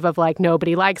narrative of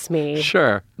nobody likes me.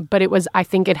 Sure. But I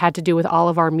think it had to do with all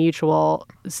of our mutual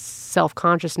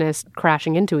self-consciousness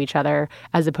crashing into each other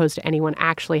as opposed to anyone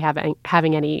actually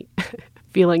having any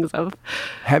feelings of.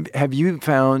 Have you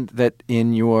found that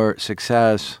in your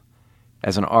success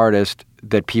as an artist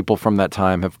that people from that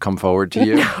time have come forward to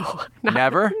you? No.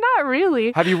 Never? Not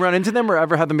really. Have you run into them or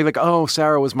ever had them be like, oh,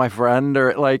 Sarah was my friend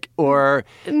or...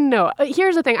 No.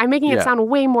 Here's the thing. I'm making it sound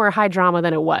way more high drama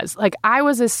than it was. I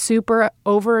was a super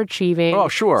overachieving... Oh,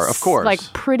 sure. Of course.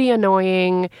 Pretty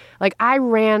annoying. I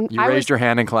ran... You raised your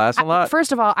hand in class a lot?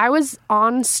 First of all, I was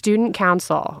on student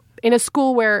council in a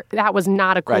school where that was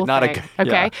not a cool thing.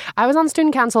 Okay? I was on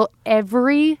student council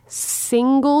every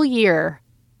single year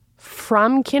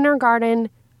from kindergarten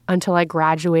until I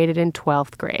graduated in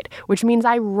 12th grade, which means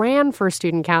I ran for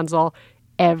student council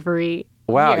every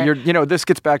Wow. year. This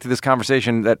gets back to this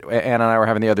conversation that Anna and I were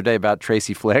having the other day about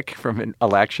Tracy Flick from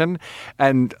Election.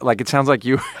 And it sounds like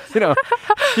you not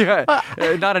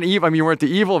an evil, you weren't the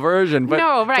evil version, but,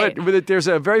 no, right. but there's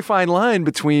a very fine line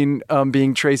between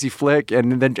being Tracy Flick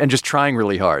and just trying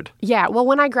really hard. Yeah. Well,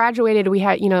 when I graduated, we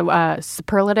had,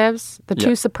 superlatives. The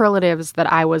two superlatives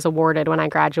that I was awarded when I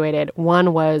graduated,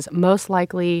 one was most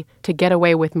likely to get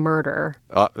away with murder.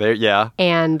 Yeah.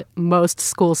 And most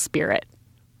school spirit.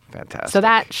 Fantastic. So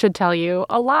that should tell you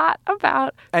a lot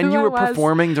about And who you I were was.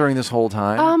 performing during this whole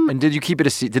time? And did you keep it a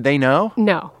secret? Did they know?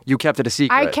 No. You kept it a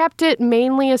secret? I kept it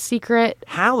mainly a secret.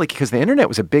 How? Like, because the internet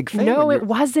was a big thing. No, when it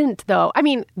wasn't, though. I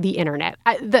mean, the internet.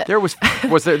 there was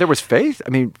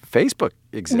Facebook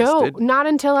existed. No, not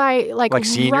until I Like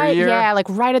senior year? Yeah, like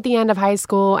right at the end of high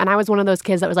school. And I was one of those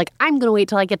kids that was like, I'm going to wait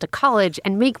till I get to college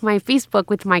and make my Facebook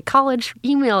with my college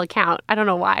email account. I don't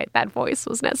know why that voice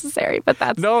was necessary, but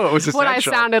that's No, it was what I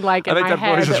essential. sounded like in I think my that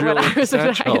head voice was when really I was in high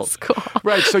essential. school.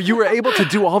 Right, so you were able to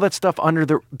do all that stuff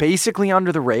basically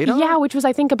under the radar? Yeah, which was,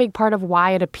 I think, a big part of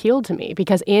why it appealed to me.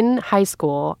 Because in high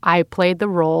school, I played the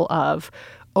role of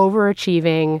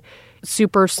overachieving,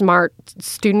 super smart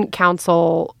student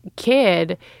council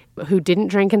kid who didn't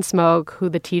drink and smoke, who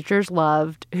the teachers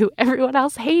loved, who everyone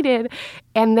else hated.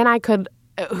 And then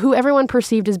who everyone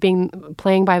perceived as being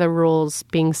playing by the rules,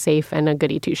 being safe and a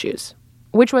goody two-shoes,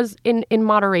 which was in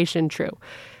moderation true.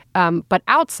 But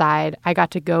outside, I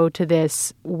got to go to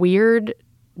this weird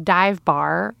dive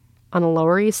bar on the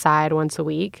Lower East Side once a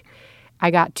week.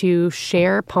 I got to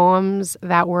share poems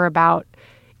that were about,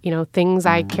 things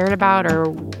I cared about or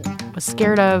was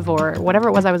scared of or whatever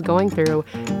it was I was going through,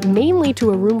 mainly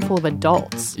to a room full of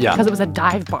adults. Yeah. Because it was a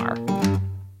dive bar.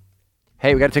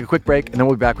 Hey, we got to take a quick break, and then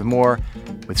we'll be back with more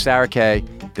with Sarah Kay,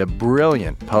 the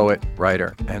brilliant poet,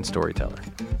 writer, and storyteller.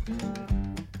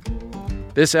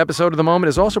 This episode of The Moment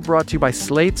is also brought to you by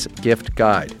Slate's Gift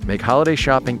Guide. Make holiday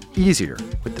shopping easier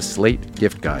with the Slate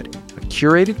Gift Guide, a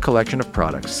curated collection of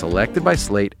products selected by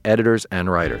Slate editors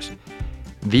and writers.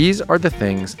 These are the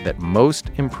things that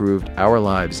most improved our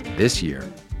lives this year,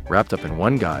 wrapped up in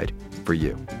one guide for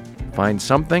you. Find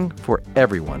something for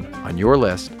everyone on your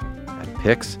list at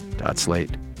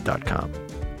picks.slate.com.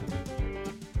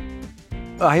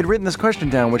 I had written this question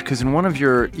down, because in one of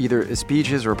your either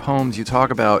speeches or poems, you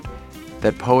talk about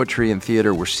that poetry and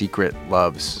theater were secret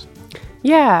loves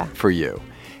for you.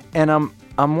 And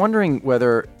I'm wondering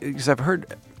whether, because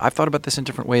I've thought about this in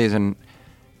different ways, and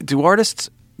do artists,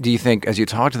 do you think, as you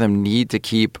talk to them, need to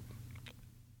keep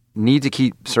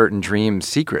certain dreams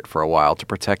secret for a while to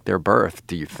protect their birth,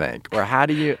 do you think? Or how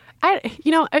do you...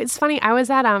 It's funny. I was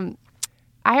at,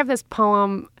 I have this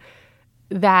poem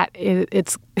that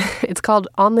it's called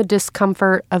On the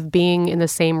Discomfort of Being in the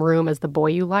Same Room as the Boy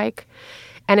You Like.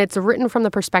 And it's written from the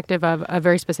perspective of a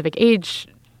very specific age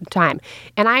time.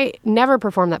 And I never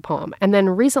performed that poem. And then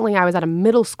recently I was at a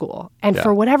middle school. And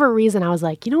for whatever reason, I was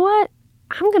like, you know what?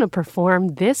 I'm going to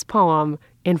perform this poem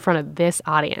in front of this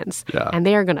audience. Yeah. And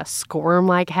they are going to squirm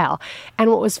like hell. And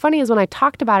what was funny is when I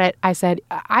talked about it, I said,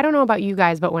 I don't know about you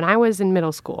guys, but when I was in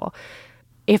middle school,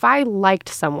 if I liked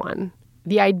someone,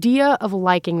 the idea of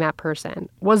liking that person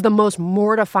was the most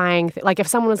mortifying thing. Like if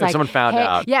someone was like, someone found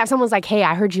out. Yeah, if someone was like, hey,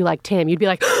 I heard you like Tim, you'd be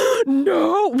like,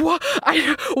 no,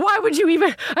 why would you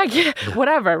even, I can't,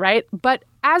 whatever, right? But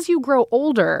as you grow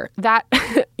older, that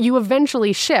you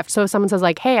eventually shift. So if someone says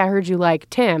like, hey, I heard you like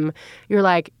Tim, you're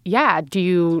like, yeah, do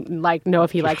you like know if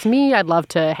he likes me? I'd love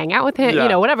to hang out with him,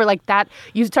 whatever. Like that,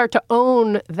 you start to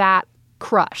own that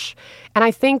crush. And I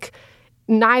think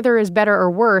neither is better or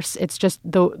worse. It's just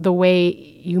the way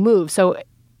you move. So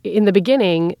in the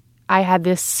beginning, I had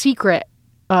this secret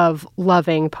of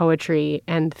loving poetry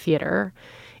and theater,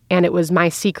 and it was my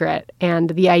secret. And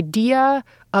the idea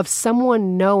of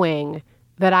someone knowing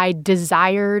that I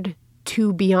desired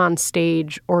to be on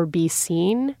stage or be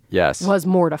seen was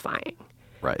mortifying.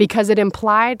 Right. Because it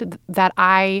implied that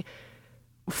I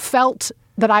felt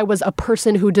that I was a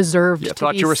person who deserved to be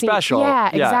thought you were seen. special. Yeah,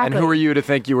 exactly. And who are you to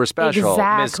think you were special?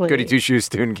 Exactly. Miss Goody Two-Shoes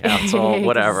Student Council,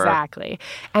 whatever. Exactly.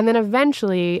 And then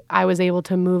eventually I was able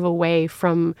to move away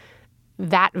from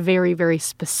that very, very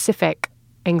specific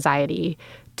anxiety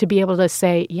to be able to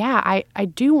say, yeah, I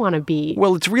do want to be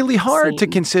Well, it's really hard to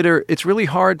seen. consider, it's really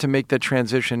hard to make that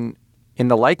transition in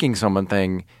the liking someone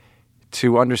thing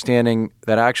to understanding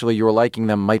that actually your liking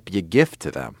them might be a gift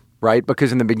to them, right?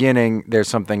 Because in the beginning, there's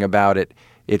something about it.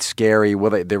 It's scary.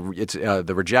 Well,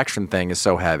 the rejection thing is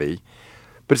so heavy.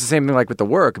 But it's the same thing like with the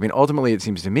work. I mean, ultimately, it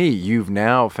seems to me you've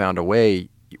now found a way.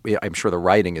 I'm sure the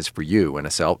writing is for you and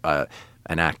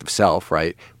an act of self,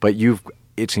 right? But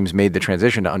it seems, made the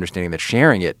transition to understanding that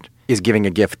sharing it is giving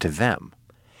a gift to them.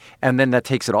 And then that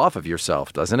takes it off of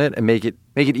yourself, doesn't it? And make it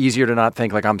easier to not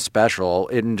think like I'm special,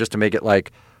 and just to make it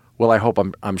like, well, I hope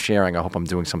I'm sharing. I hope I'm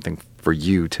doing something for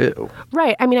you too.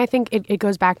 Right. I mean, I think it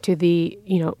goes back to the,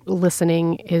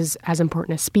 listening is as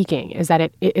important as speaking, is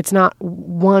that it's not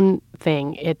one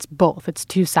thing, it's both. It's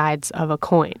two sides of a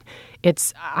coin.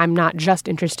 I'm not just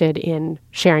interested in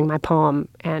sharing my poem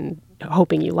and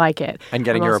hoping you like it. And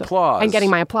getting your applause. And getting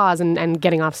my applause and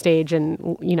getting off stage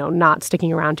and, not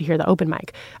sticking around to hear the open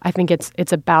mic. I think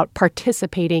it's about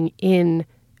participating in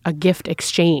a gift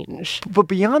exchange. But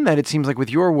beyond that, it seems like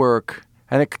with your work,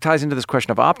 and it ties into this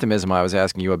question of optimism I was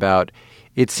asking you about,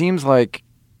 it seems like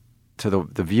to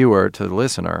the viewer, to the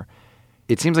listener,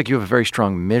 it seems like you have a very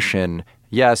strong mission,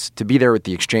 yes, to be there with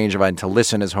the exchange of and to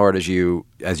listen as hard as you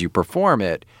perform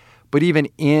it, but even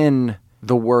in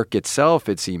the work itself,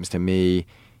 it seems to me,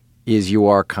 is you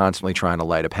are constantly trying to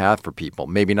light a path for people.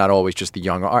 Maybe not always just the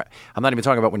young art. I'm not even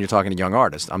talking about when you're talking to young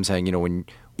artists. I'm saying, when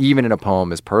even in a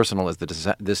poem as personal as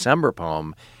the December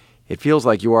poem, it feels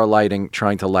like you are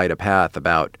trying to light a path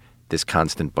about this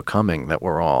constant becoming that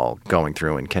we're all going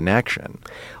through in connection.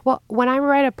 Well, when I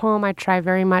write a poem, I try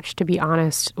very much to be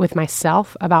honest with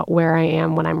myself about where I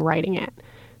am when I'm writing it.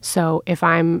 So if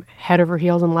I'm head over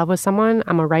heels in love with someone,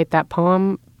 I'm going to write that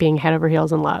poem being head over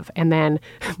heels in love. And then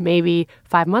maybe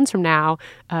 5 months from now,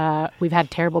 we've had a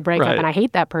terrible breakup and I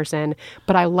hate that person.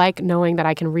 But I like knowing that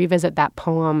I can revisit that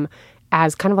poem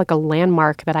as kind of like a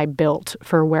landmark that I built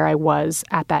for where I was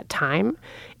at that time.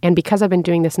 And because I've been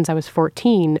doing this since I was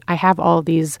 14, I have all of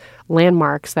these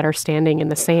landmarks that are standing in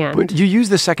the sand. But you use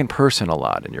the second person a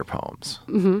lot in your poems,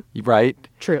 right?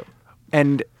 True.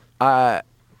 And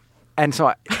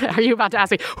so are you about to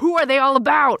ask me, who are they all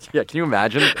about? Yeah, can you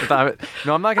imagine?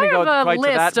 No, I'm not going to go quite to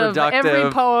that reductive. I have a list of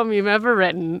every poem you've ever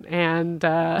written. And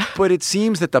But it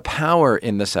seems that the power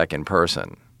in the second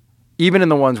person, even in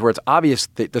the ones where it's obvious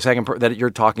that that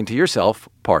you're talking to yourself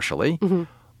partially,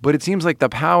 but it seems like the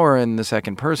power in the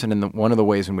second person, and one of the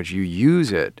ways in which you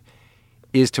use it,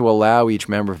 is to allow each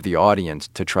member of the audience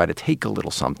to try to take a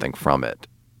little something from it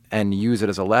and use it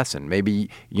as a lesson. Maybe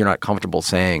you're not comfortable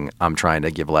saying, I'm trying to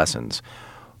give lessons,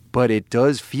 but it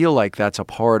does feel like that's a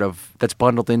part of, that's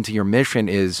bundled into your mission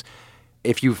is,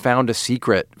 if you found a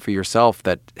secret for yourself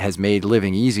that has made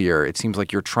living easier, it seems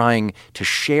like you're trying to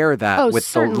share that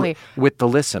with the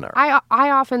listener. I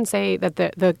often say that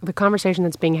the conversation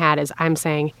that's being had is I'm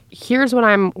saying, here's what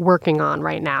I'm working on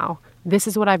right now. This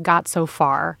is what I've got so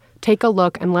far. Take a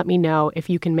look and let me know if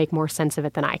you can make more sense of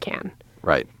it than I can.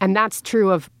 Right. And that's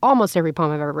true of almost every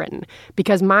poem I've ever written,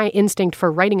 because my instinct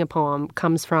for writing a poem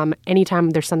comes from anytime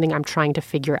there's something I'm trying to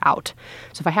figure out.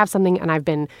 So if I have something and I've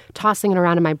been tossing it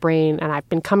around in my brain and I've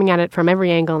been coming at it from every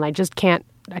angle and I just can't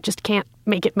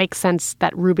make it make sense,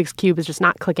 that Rubik's Cube is just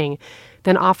not clicking,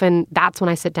 then often that's when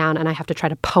I sit down and I have to try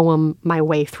to poem my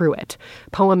way through it.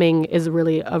 Poeming is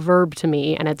really a verb to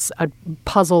me, and it's a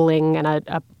puzzling and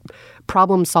a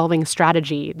problem-solving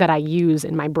strategy that I use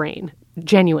in my brain.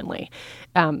 Genuinely.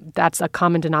 That's a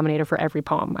common denominator for every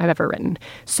poem I've ever written.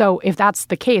 So if that's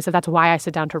the case, if that's why I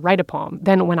sit down to write a poem,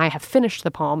 then when I have finished the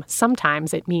poem,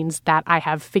 sometimes it means that I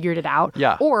have figured it out.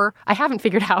 Yeah. Or I haven't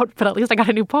figured out, but at least I got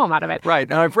a new poem out of it. Right.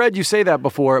 Now, I've read you say that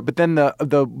before, but then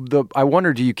I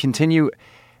wonder, do you continue,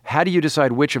 how do you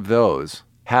decide which of those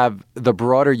have the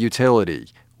broader utility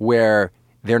where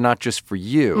they're not just for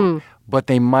you, but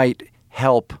they might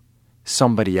help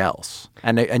somebody else,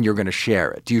 and you're going to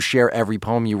share it? Do you share every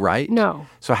poem you write? No.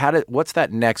 So what's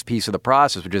that next piece of the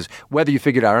process, which is whether you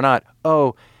figured out or not,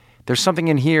 oh, there's something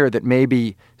in here that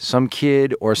maybe some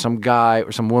kid or some guy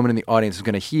or some woman in the audience is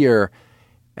going to hear,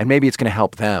 and maybe it's going to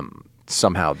help them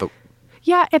somehow.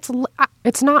 Yeah,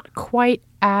 it's not quite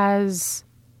as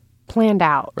planned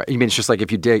out. Right. You mean it's just like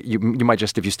if you dig, you might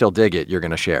just, if you still dig it, you're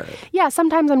going to share it. Yeah.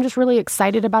 Sometimes I'm just really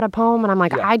excited about a poem and I'm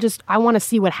like, I want to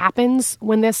see what happens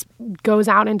when this goes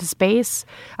out into space.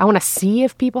 I want to see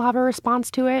if people have a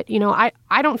response to it.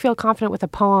 I don't feel confident with a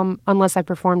poem unless I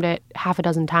performed it half a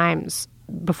dozen times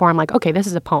before I'm like, okay, this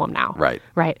is a poem now. Right.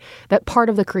 Right. That part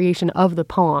of the creation of the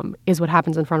poem is what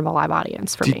happens in front of a live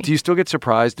audience for me. Do you still get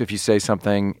surprised if you say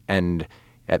something and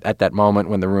at that moment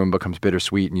when the room becomes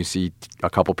bittersweet and you see a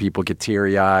couple people get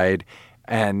teary-eyed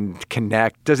and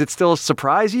connect? Does it still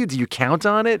surprise you? Do you count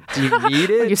on it? Do you need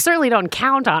it? Well, you certainly don't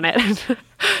count on it.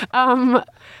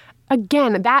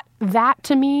 Again, that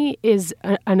to me is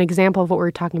an example of what we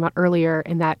were talking about earlier,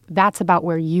 in that that's about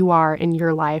where you are in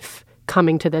your life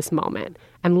coming to this moment,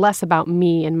 and less about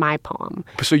me and my poem.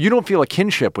 So you don't feel a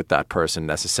kinship with that person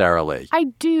necessarily? I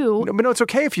do. But no, it's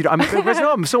okay if you don't.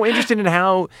 I'm so interested in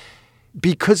how,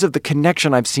 because of the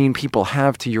connection I've seen people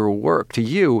have to your work, to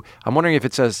you, I'm wondering if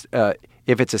it's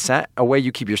a way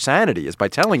you keep your sanity is by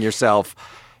telling yourself,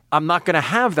 I'm not going to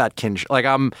have that kinship. Like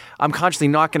I'm consciously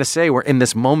not going to say we're in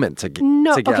this moment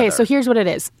together. Okay, so here's what it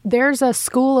is. There's a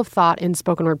school of thought in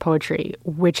spoken word poetry,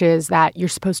 which is that you're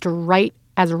supposed to write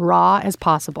as raw as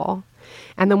possible.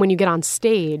 And then when you get on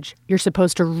stage, you're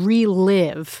supposed to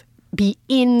relive be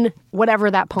in whatever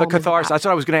that poem The catharsis. is about. That's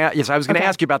what I was going to ask. Yes, I was going to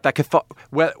ask you about that,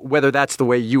 whether that's the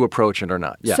way you approach it or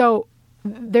not. Yeah. So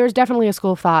there's definitely a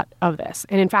school of thought of this.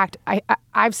 And in fact,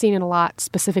 I've seen it a lot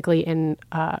specifically in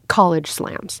college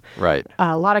slams. Right.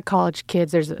 A lot of college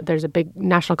kids, there's a big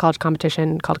national college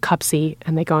competition called CUPSI,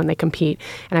 and they go and they compete.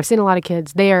 And I've seen a lot of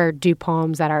kids there do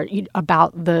poems that are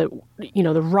about the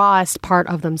rawest part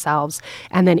of themselves.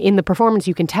 And then in the performance,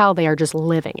 you can tell they are just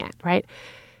living it, right?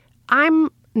 I'm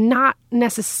not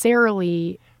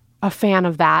necessarily a fan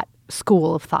of that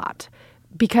school of thought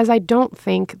because I don't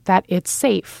think that it's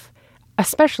safe.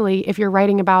 Especially if you're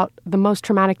writing about the most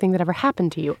traumatic thing that ever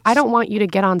happened to you. I don't want you to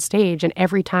get on stage and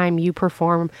every time you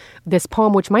perform this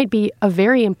poem, which might be a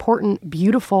very important,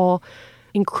 beautiful,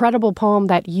 incredible poem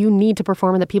that you need to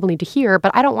perform and that people need to hear,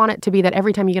 but I don't want it to be that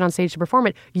every time you get on stage to perform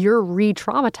it, you're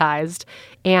re-traumatized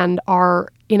and are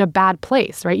in a bad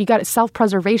place, right? You got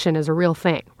self-preservation is a real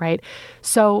thing, right?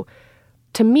 So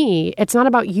to me, it's not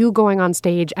about you going on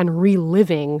stage and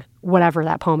reliving whatever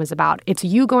that poem is about. It's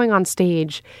you going on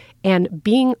stage and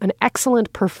being an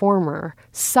excellent performer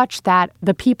such that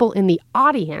the people in the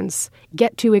audience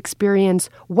get to experience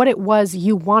what it was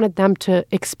you wanted them to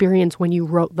experience when you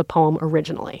wrote the poem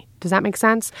originally. Does that make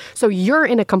sense? So you're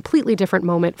in a completely different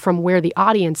moment from where the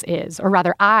audience is, or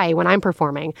rather when I'm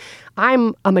performing,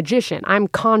 I'm a magician, I'm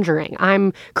conjuring,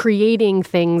 I'm creating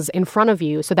things in front of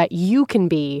you so that you can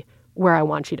be where I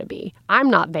want you to be. I'm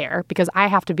not there because I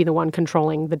have to be the one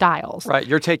controlling the dials. Right.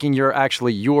 You're taking your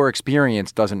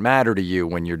experience doesn't matter to you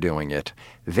when you're doing it.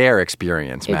 Their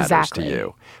experience matters to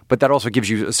you. But that also gives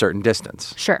you a certain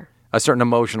distance. Sure. A certain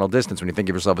emotional distance when you think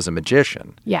of yourself as a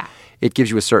magician. Yeah. It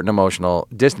gives you a certain emotional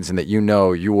distance in that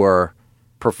you're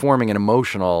performing an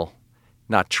emotional,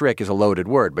 not trick is a loaded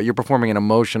word, but you're performing an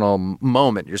emotional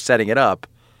moment. You're setting it up.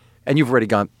 And you've already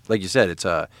gone, like you said, it's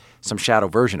some shadow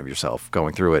version of yourself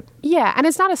going through it. Yeah, and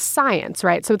it's not a science,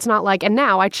 right? So it's not like, and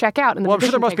now I check out. And I'm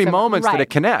sure there must be moments that it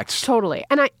connects. Totally.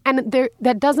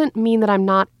 That doesn't mean that I'm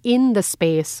not in the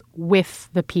space with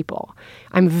the people.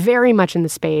 I'm very much in the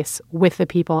space with the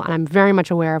people, and I'm very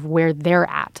much aware of where they're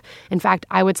at. In fact,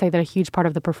 I would say that a huge part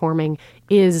of the performing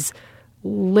is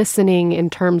listening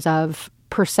in terms of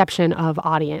perception of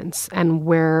audience and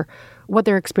what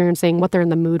they're experiencing, what they're in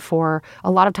the mood for.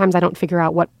 A lot of times I don't figure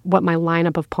out what my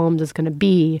lineup of poems is going to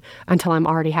be until I'm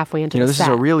already halfway into the set. This is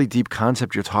a really deep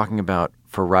concept you're talking about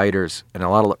for writers, and a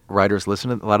lot of writers a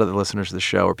lot of the listeners of the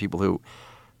show are people who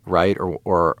write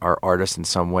or are artists in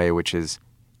some way, which is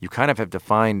you kind of have to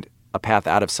find a path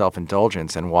out of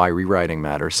self-indulgence and why rewriting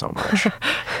matters so much,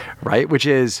 right? Which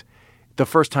is the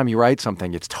first time you write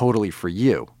something, it's totally for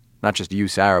you. Not just you,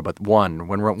 Sarah, but when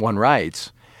one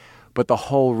writes. But the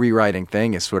whole rewriting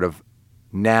thing is sort of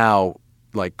now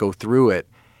like go through it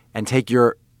and take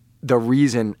the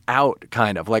reason out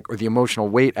kind of like, or the emotional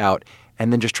weight out,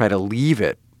 and then just try to leave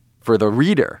it for the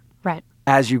reader. Right.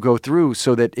 As you go through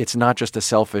so that it's not just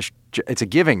it's a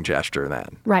giving gesture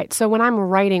then. Right. So when I'm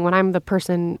writing, when I'm the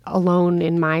person alone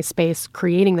in my space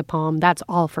creating the poem, that's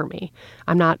all for me.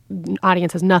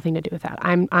 Audience has nothing to do with that.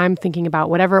 I'm thinking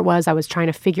about whatever it was I was trying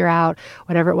to figure out,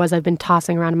 whatever it was I've been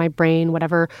tossing around in my brain,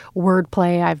 whatever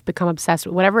wordplay I've become obsessed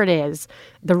with, whatever it is,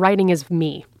 the writing is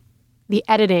me. The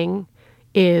editing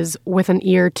is with an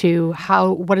ear to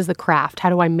what is the craft? How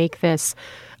do I make this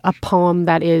a poem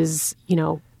that is,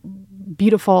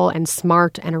 beautiful and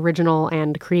smart and original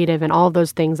and creative and all of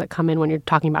those things that come in when you're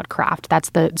talking about craft. That's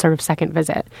the sort of second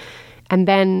visit. And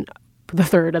then the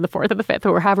third and the fourth and the fifth,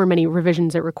 or however many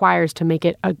revisions it requires to make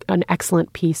it an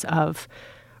excellent piece of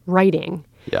writing.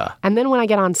 Yeah. And then when I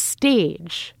get on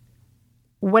stage,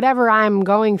 whatever I'm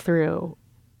going through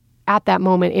at that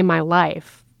moment in my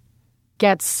life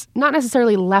gets not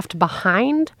necessarily left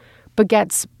behind, but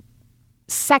gets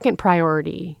second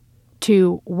priority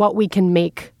to what we can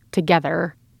make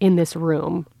together in this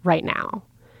room right now.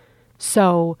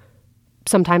 So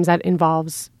sometimes that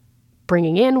involves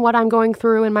bringing in what I'm going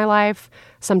through in my life.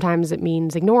 Sometimes it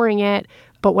means ignoring it.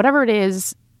 But whatever it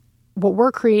is, what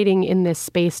we're creating in this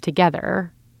space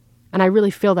together, and I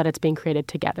really feel that it's being created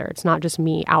together. It's not just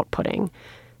me outputting.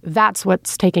 That's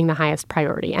what's taking the highest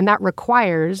priority. And that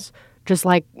requires, just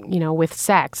like, with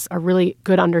sex, a really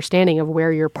good understanding of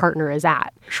where your partner is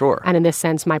at. Sure. And in this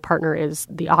sense, my partner is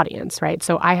the audience, right?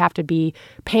 So I have to be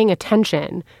paying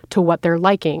attention to what they're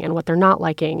liking and what they're not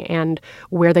liking and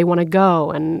where they want to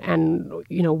go and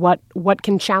what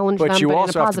can challenge them, but you but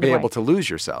also in a have to be positive able to lose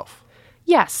yourself.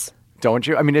 Yes. Don't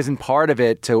you? I mean, isn't part of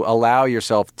it to allow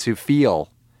yourself to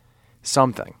feel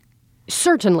something?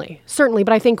 Certainly.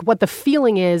 But I think what the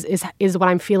feeling is what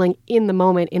I'm feeling in the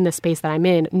moment, in the space that I'm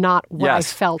in, not what I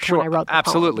felt when I wrote the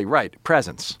Absolutely, poem. right.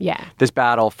 Presence. Yeah. This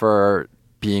battle for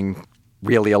being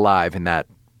really alive in that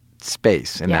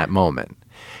space, in that moment.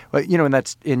 Well, and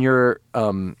that's in your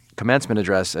commencement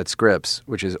address at Scripps,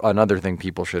 which is another thing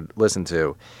people should listen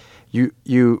to.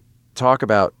 You talk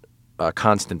about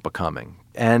constant becoming,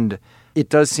 and it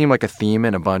does seem like a theme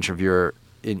in a bunch of your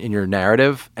in your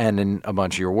narrative and in a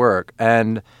bunch of your work.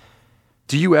 And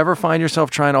do you ever find yourself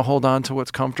trying to hold on to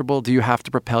what's comfortable? Do you have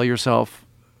to propel yourself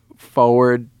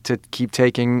forward to keep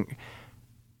taking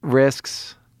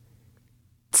risks?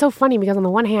 It's so funny because on the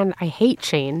one hand, I hate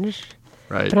change.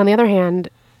 Right. But on the other hand,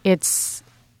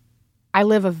 I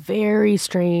live a very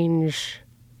strange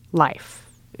life.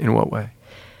 In what way?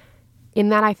 In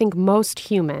that I think most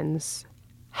humans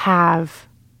have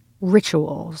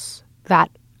rituals that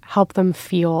help them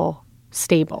feel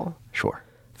stable. Sure.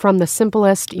 From the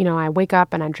simplest, I wake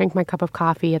up and I drink my cup of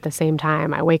coffee at the same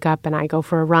time. I wake up and I go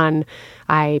for a run.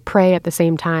 I pray at the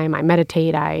same time. I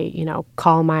meditate. I,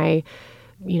 call my,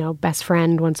 best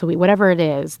friend once a week. Whatever it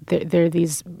is, there are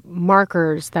these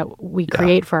markers that we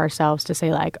create for ourselves to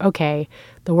say like, okay,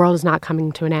 the world is not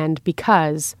coming to an end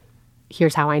because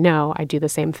here's how I know I do the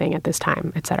same thing at this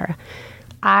time, etc.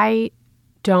 I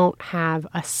don't have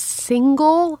a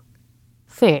single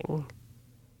thing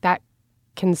that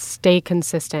can stay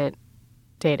consistent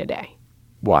day to day.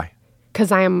 Why?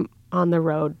 Because I am on the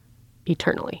road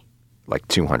eternally. Like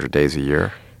 200 days a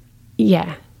year?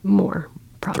 Yeah, more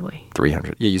probably.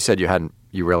 300. Yeah, you said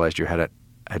you realized you had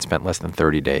spent less than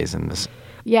 30 days in this.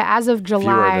 Yeah, as of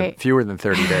July. Fewer than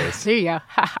 30 days. There you go.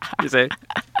 You say?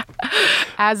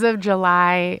 As of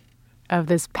July of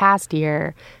this past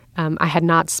year, I had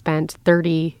not spent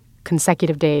 30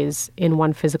 consecutive days in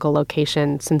one physical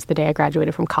location since the day I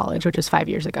graduated from college, which is 5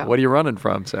 years ago. What are you running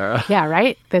from, Sarah? Yeah,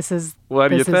 right? What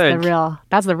do you think?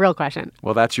 That's the real question.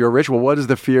 Well, that's your ritual. What is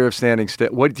the fear of standing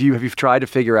still? Have you tried to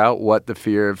figure out what the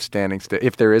fear of standing still,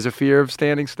 if there is a fear of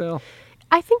standing still?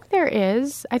 I think there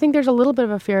is. I think there's a little bit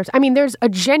of a fear. There's a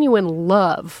genuine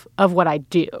love of what I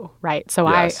do, right? So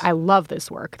yes. I love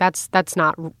this work. That's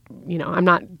not, I'm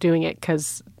not doing it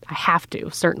because I have to,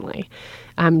 certainly.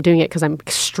 I'm doing it because I'm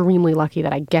extremely lucky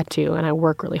that I get to, and I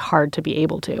work really hard to be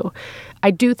able to.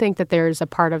 I do think that there's a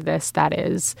part of this that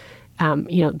is,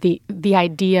 the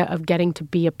idea of getting to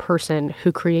be a person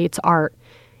who creates art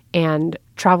and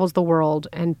travels the world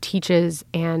and teaches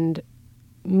and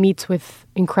meets with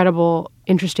incredible,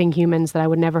 interesting humans that I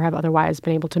would never have otherwise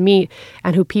been able to meet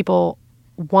and who people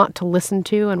want to listen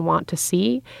to and want to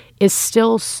see is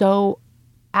still so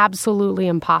absolutely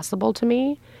impossible to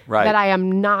me that I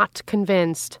am not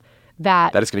convinced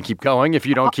that it's going to keep going if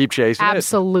you don't keep chasing it.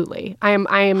 Absolutely. I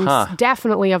am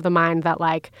definitely of the mind that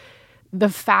like the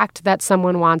fact that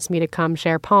someone wants me to come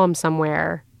share poems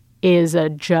somewhere is a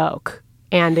joke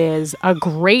and is a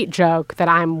great joke that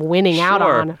I'm winning out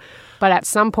on. But at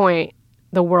some point,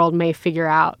 the world may figure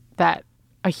out that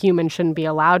a human shouldn't be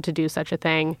allowed to do such a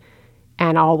thing,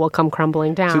 and all will come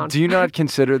crumbling down. So do you not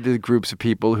consider the groups of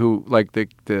people who, like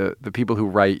the people who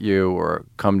write you or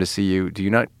come to see you, do you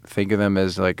not think of them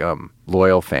as like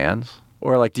loyal fans?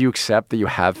 Or like, do you accept that you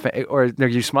have or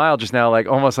you smile just now like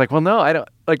almost like, well, no, I don't,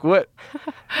 like what?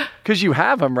 Because you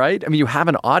have them, right? I mean, you have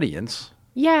an audience.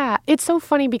 Yeah, it's so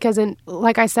funny because,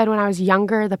 like I said, when I was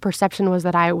younger, the perception was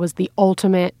that I was the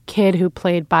ultimate kid who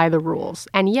played by the rules.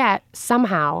 And yet,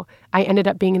 somehow, I ended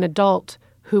up being an adult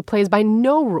who plays by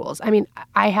no rules. I mean,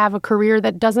 I have a career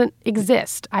that doesn't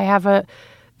exist. I have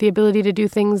the ability to do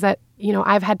things that,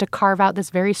 I've had to carve out this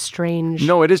very strange...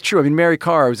 No, it is true. I mean, Mary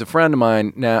Karr, who's a friend of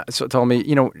mine, now told me,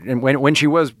 and when she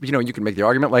was, you can make the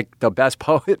argument, like the best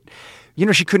poet,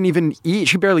 she couldn't even eat.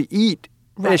 She barely eat.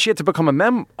 Right. She had to become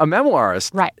a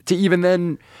memoirist to even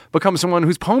then become someone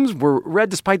whose poems were read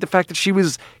despite the fact that she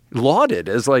was lauded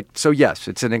as like, so yes,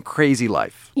 it's a crazy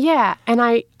life. Yeah, and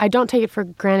I don't take it for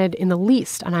granted in the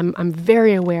least, and I'm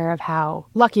very aware of how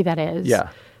lucky that is. Yeah.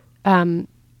 And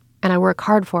I work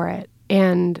hard for it.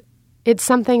 And it's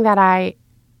something that I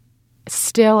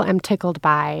still am tickled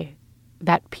by,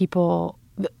 that people,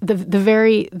 the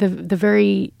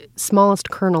very smallest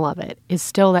kernel of it is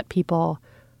still that people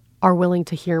are willing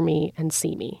to hear me and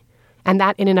see me. And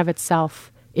that in and of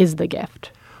itself is the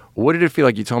gift. What did it feel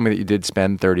like? You told me that you did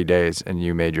spend 30 days and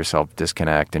you made yourself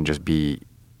disconnect and just be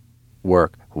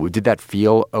work. Did that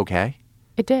feel okay?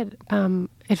 It did.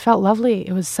 It felt lovely.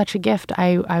 It was such a gift.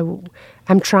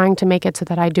 I'm trying to make it so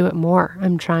that I do it more.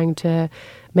 I'm trying to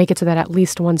make it so that at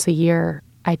least once a year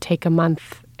I take a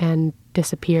month and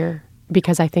disappear,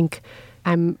 because I think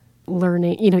I'm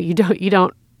learning. You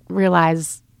don't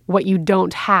realize what you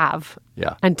don't have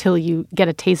until you get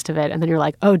a taste of it. And then you're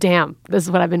like, oh, damn, this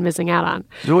is what I've been missing out on.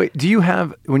 So wait, do you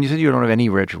have, when you said you don't have any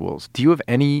rituals, do you have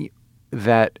any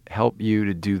that help you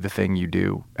to do the thing you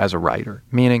do as a writer?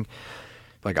 Meaning,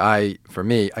 like I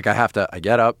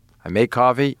get up, I make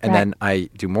coffee, and then I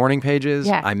do morning pages.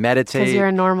 Yeah. I meditate. Because you're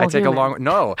a normal human.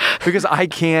 No, because I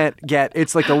can't get,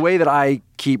 it's like the way that I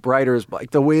keep writers,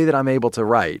 like the way that I'm able to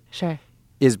write. Sure.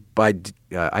 Is by,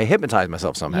 I hypnotize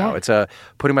myself somehow. Yeah. It's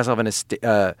putting myself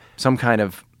in some kind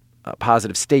of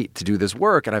positive state to do this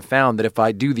work. And I found that if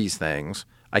I do these things,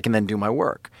 I can then do my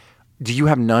work. Do you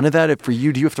have none of that? For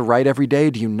you, do you have to write every day?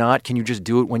 Do you not? Can you just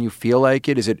do it when you feel like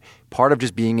it? Is it part of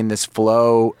just being in this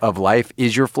flow of life?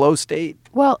 Is your flow state?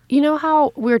 Well, you know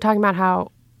how we were talking about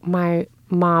how my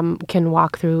mom can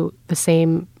walk through the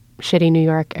same shitty New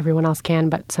York everyone else can,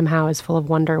 but somehow is full of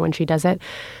wonder when she does it.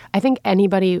 I think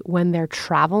anybody, when they're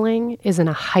traveling, is in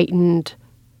a heightened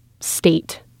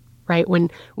state, right? When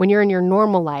you're in your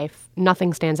normal life,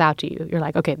 nothing stands out to you. You're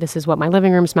like, okay, this is what my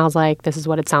living room smells like. This is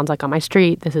what it sounds like on my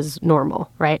street. This is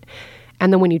normal, right?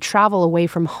 And then when you travel away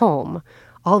from home,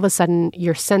 all of a sudden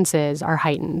your senses are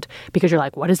heightened because you're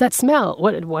like, what does that smell?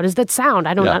 What is that sound?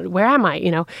 I don't know. Where am I?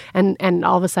 You know? And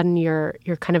all of a sudden you're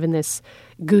kind of in this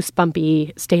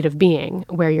goosebumpy state of being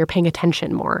where you're paying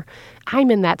attention more. I'm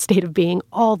in that state of being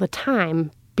all the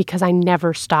time because I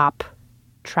never stop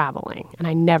traveling and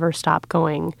I never stop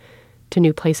going to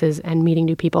new places and meeting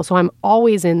new people. So I'm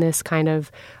always in this kind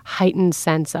of heightened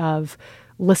sense of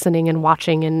listening and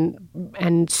watching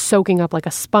and soaking up like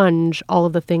a sponge all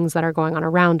of the things that are going on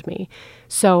around me.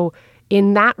 So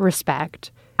in that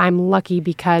respect, I'm lucky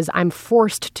because I'm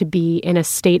forced to be in a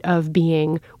state of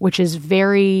being which is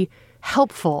very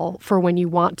helpful for when you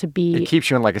want to be. It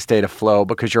keeps you in like a state of flow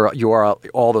because you are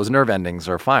all those nerve endings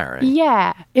are firing.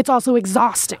 Yeah. It's also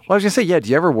exhausting. Well, I was going to say, do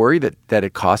you ever worry that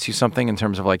it costs you something in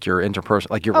terms of like your interpersonal,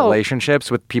 like your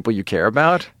relationships with people you care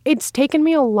about? It's taken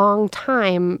me a long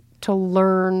time to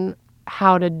learn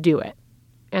how to do it.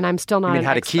 And I'm still not an expert.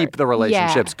 How to keep the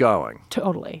relationships going.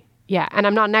 Totally. Yeah. And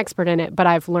I'm not an expert in it, but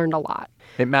I've learned a lot.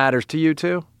 It matters to you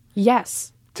too?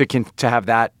 Yes. To have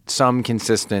that, some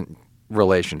consistent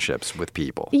relationships with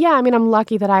people. Yeah, I mean, I'm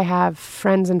lucky that I have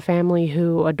friends and family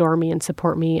who adore me and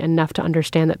support me enough to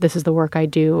understand that this is the work I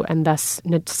do and thus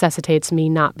necessitates me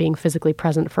not being physically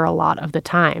present for a lot of the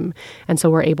time. And so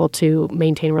we're able to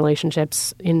maintain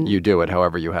relationships in... You do it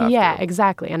however you have to. Yeah,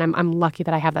 exactly. And I'm lucky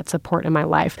that I have that support in my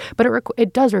life. But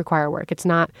it does require work. It's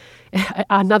not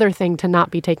another thing to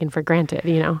not be taken for granted,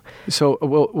 you know? So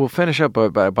we'll finish up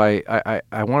by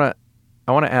I want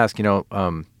to ask,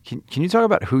 can you talk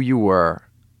about who you were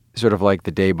sort of like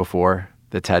the day before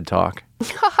the TED Talk?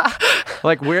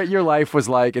 Like where your life was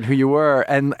like and who you were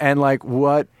and like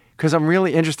what, because I'm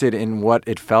really interested in what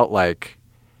it felt like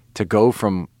to go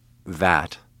from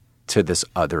that to this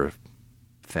other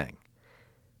thing.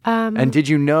 And did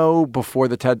you know before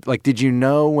the TED, like did you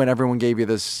know when everyone gave you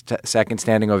this second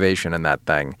standing ovation and that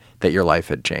thing that your life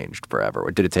had changed forever?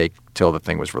 Or did it take till the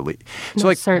thing was released?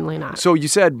 No, certainly not. So you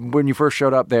said when you first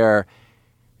showed up there,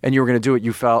 and you were going to do it,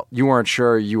 you felt you weren't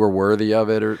sure you were worthy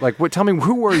of it, or like, what? Tell me,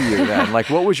 who were you then? Like,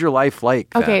 what was your life like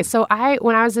then? Okay, so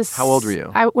when I was how old were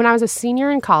you? When I was a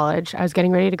senior in college, I was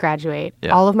getting ready to graduate.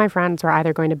 Yeah. All of my friends were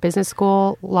either going to business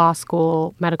school, law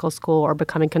school, medical school, or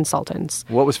becoming consultants.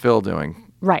 What was Phil doing?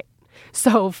 Right.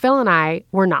 So Phil and I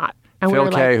were not. And Phil we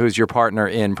were Kay, who's your partner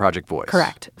in Project Voice.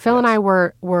 Correct. Phil and I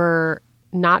were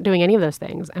not doing any of those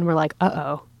things, and we're like,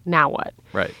 uh-oh, now what?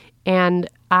 Right. And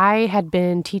I had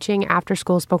been teaching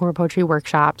after-school spoken word poetry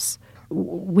workshops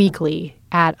weekly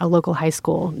at a local high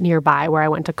school nearby where I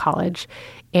went to college.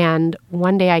 And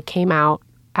one day I came out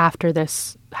after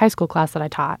this high school class that I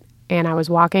taught, and I was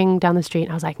walking down the street,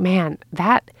 and I was like, man,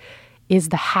 that is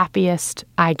the happiest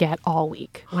I get all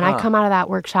week. When I come out of that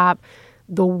workshop,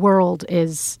 the world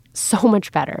is so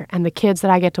much better. And the kids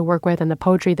that I get to work with and the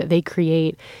poetry that they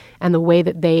create and the way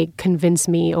that they convince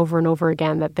me over and over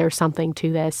again that there's something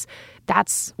to this,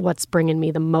 that's what's bringing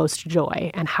me the most joy.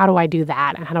 And how do I do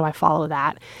that? And how do I follow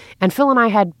that? And Phil and I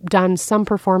had done some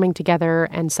performing together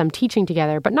and some teaching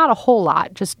together, but not a whole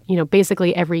lot. Just,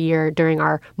 basically every year during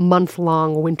our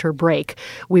month-long winter break,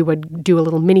 we would do a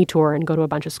little mini tour and go to a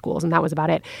bunch of schools. And that was about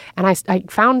it. And I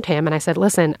found him and I said,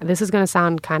 listen, this is going to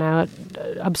sound kind of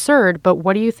absurd, but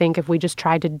what do you think if we just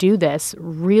tried to do this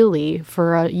really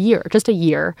for a year, just a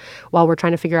year, while we're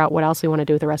trying to figure out what else we want to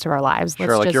do with the rest of our lives?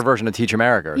 Sure, like your version of Teach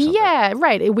America or something. Yeah,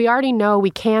 right. We already know we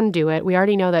can do it. We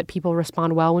already know that people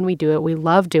respond well when we do it. We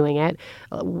love doing it.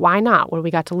 Why not? What do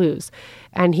we got to lose?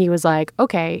 And he was like,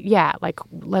 okay, yeah, like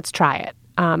let's try it.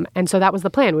 And so that was the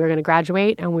plan. We were going to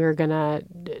graduate and we were going to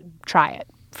try it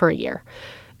for a year.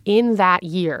 in that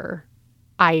year,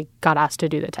 I got asked to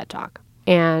do the TED Talk.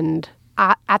 And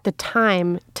at the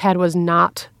time, TED was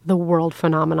not the world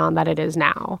phenomenon that it is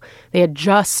now. They had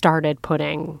just started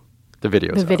putting the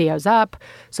videos up.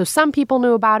 So some people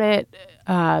knew about it.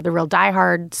 The real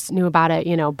diehards knew about it,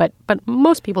 but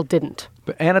most people didn't.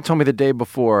 But Anna told me the day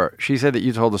before, she said that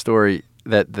you told the story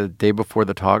that the day before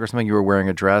the talk or something, you were wearing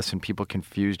a dress and people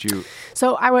confused you.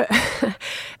 So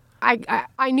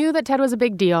I knew that TED was a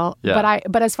big deal,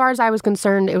 but as far as I was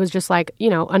concerned, it was just like,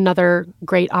 another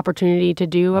great opportunity to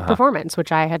do a performance,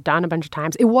 which I had done a bunch of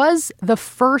times. It was the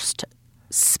first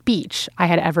speech I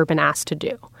had ever been asked to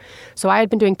do. So I had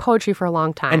been doing poetry for a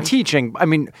long time. And teaching, I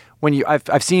mean, when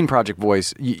I've seen Project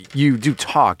Voice, you do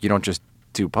talk, you don't just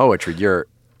do poetry. You're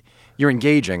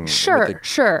engaging.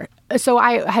 Sure. So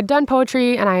I had done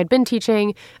poetry and I had been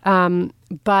teaching,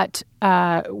 but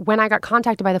when I got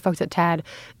contacted by the folks at TED,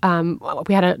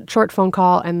 we had a short phone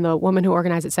call, and the woman who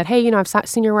organized it said, hey, I've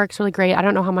seen your work. It's really great. I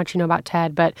don't know how much you know about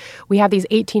TED, but we have these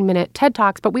 18-minute TED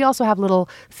Talks, but we also have little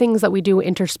things that we do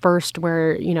interspersed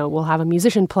where, we'll have a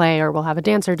musician play or we'll have a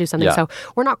dancer do something. Yeah. So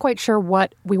we're not quite sure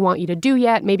what we want you to do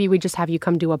yet. Maybe we just have you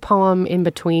come do a poem in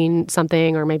between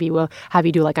something, or maybe we'll have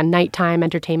you do like a nighttime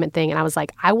entertainment thing. And I was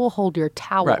like, I will hold your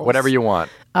towels. Right, whatever you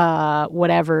want.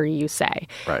 Whatever you say.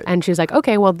 Right. And she was like,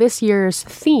 okay, well, this year's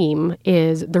theme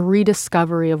is the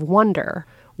rediscovery of wonder.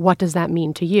 What does that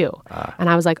mean to you? And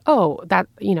I was like, oh, that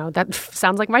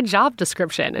sounds like my job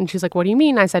description. And she's like, what do you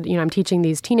mean? I said, I'm teaching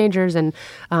these teenagers, and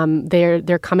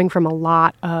they're coming from a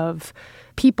lot of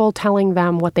people telling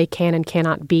them what they can and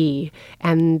cannot be.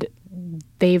 And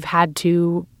they've had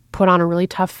to put on a really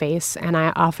tough face, and I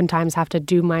oftentimes have to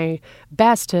do my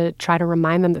best to try to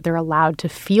remind them that they're allowed to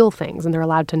feel things, and they're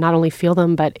allowed to not only feel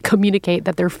them, but communicate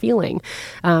that they're feeling,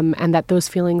 and that those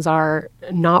feelings are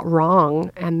not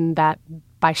wrong, and that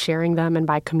by sharing them and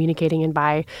by communicating and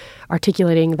by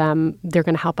articulating them, they're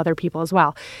going to help other people as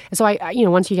well. And so I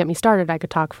once you get me started, I could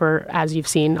talk for, as you've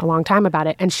seen, a long time about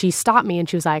it. And she stopped me and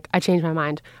she was like, I changed my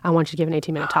mind. I want you to give an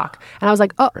 18-minute talk. And I was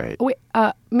like, oh, Right. wait,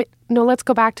 no, let's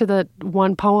go back to the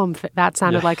one poem. That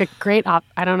sounded like a great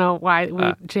I don't know why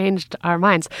we changed our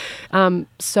minds.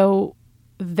 So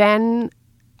then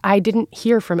I didn't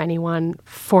hear from anyone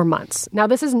for months. Now,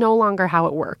 this is no longer how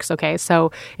it works, okay?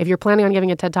 So if you're planning on giving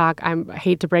a TED Talk, I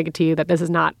hate to break it to you that this is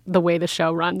not the way the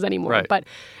show runs anymore. Right. But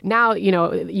now,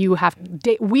 you have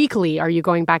weekly, are you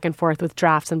going back and forth with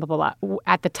drafts and blah, blah, blah.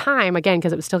 At the time, again,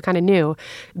 because it was still kind of new,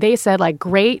 they said, like,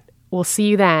 great, we'll see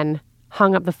you then,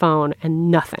 hung up the phone,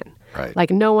 and nothing. Right. Like,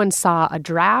 no one saw a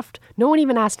draft. No one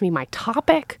even asked me my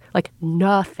topic. Like,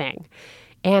 nothing.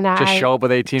 And Just show up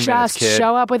with 18 minutes, kid. Just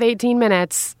show up with 18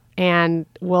 minutes, and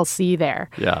we'll see you there.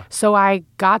 Yeah. So I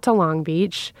got to Long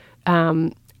Beach.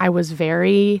 I was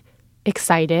very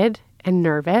excited and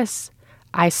nervous.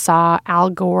 I saw Al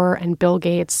Gore and Bill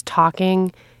Gates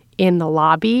talking in the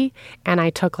lobby, and I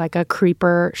took like a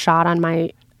creeper shot on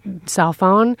my cell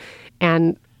phone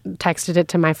and texted it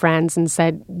to my friends and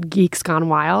said, "Geeks Gone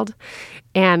Wild,"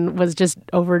 and was just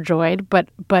overjoyed. But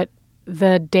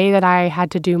the day that I had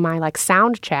to do my like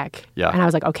sound check, and I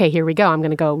was like, okay, here we go. I'm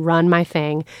going to go run my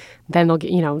thing. Then they'll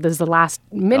get, this is the last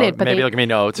minute. But maybe they'll give me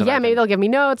notes. Maybe they'll give me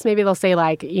notes. Maybe they'll say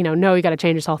like, no, you got to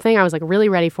change this whole thing. I was like really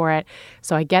ready for it.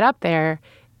 So I get up there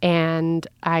and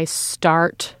I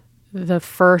start the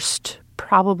first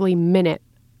probably minute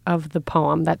of the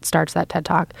poem that starts that TED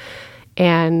Talk.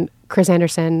 And Chris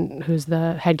Anderson, who's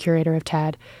the head curator of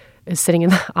TED, is sitting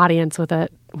in the audience with a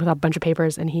bunch of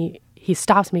papers, and he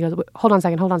stops me. He goes, hold on a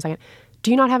second.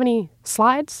 Do you not have any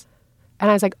slides?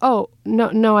 And I was like, oh,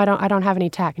 no, I don't have any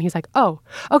tech. And he's like, oh,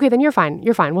 okay, then you're fine.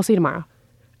 We'll see you tomorrow.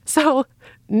 So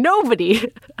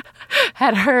nobody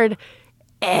had heard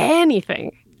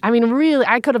anything. I mean, really,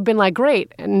 I could have been like,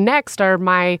 great. And next are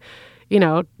my,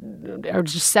 or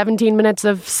just 17 minutes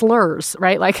of slurs,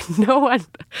 right? Like no one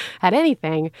had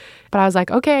anything. But I was like,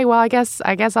 okay, well, I guess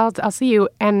I'll see you.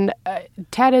 And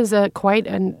TED is quite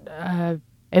an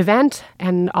event,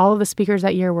 and all of the speakers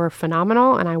that year were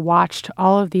phenomenal. And I watched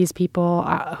all of these people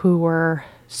who were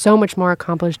so much more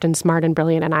accomplished and smart and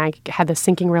brilliant. And I had the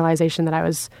sinking realization that I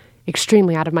was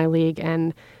extremely out of my league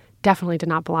and definitely did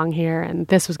not belong here. And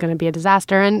this was going to be a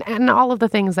disaster, and all of the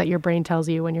things that your brain tells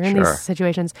you when you're in these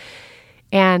situations.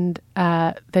 And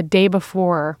the day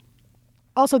before,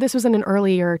 also this was in an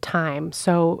earlier time,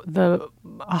 so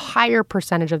a higher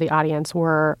percentage of the audience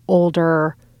were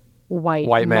older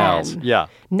white males. men. Yeah.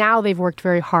 Now they've worked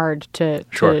very hard to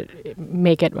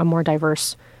make it a more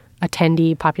diverse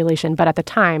attendee population, but at the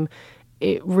time,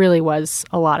 it really was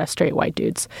a lot of straight white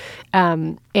dudes.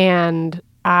 And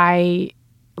I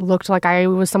looked like I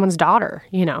was someone's daughter,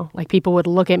 like people would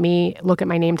look at me, look at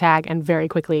my name tag, and very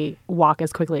quickly walk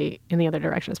as quickly in the other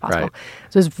direction as possible. Right.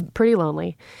 So it was pretty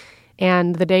lonely.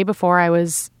 And the day before, I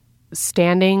was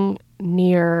standing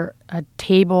near a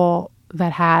table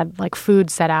that had like food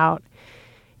set out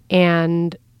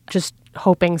and just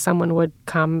hoping someone would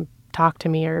come talk to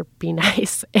me or be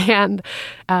nice. And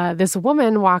this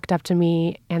woman walked up to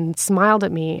me and smiled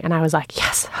at me. And I was like,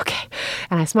 yes, okay.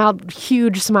 And I smiled,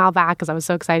 huge smile back because I was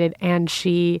so excited. And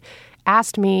she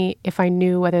asked me if I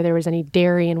knew whether there was any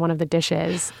dairy in one of the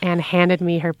dishes and handed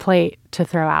me her plate to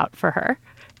throw out for her.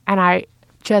 And I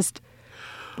just,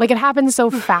 like, it happened so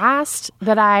fast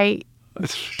that I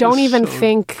don't even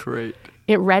think great.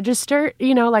 It registered,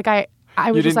 like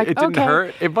I was just like, it didn't okay.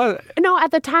 hurt? It was. No,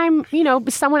 at the time,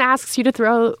 someone asks you to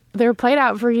throw their plate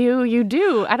out for you, you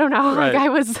do. I don't know. Right.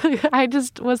 Like I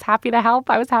just was happy to help.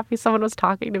 I was happy someone was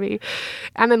talking to me.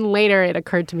 And then later it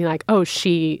occurred to me like, oh,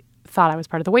 she thought I was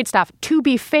part of the waitstaff. To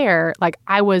be fair, like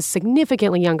I was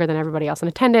significantly younger than everybody else in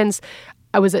attendance.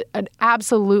 I was an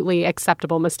absolutely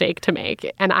acceptable mistake to make.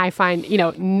 And I find,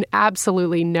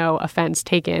 absolutely no offense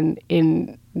taken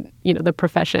in, the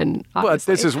profession. Obviously. But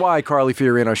this is why Carly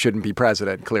Fiorina shouldn't be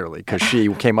president, clearly, because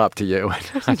she came up to you.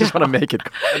 I just want to make it.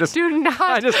 Do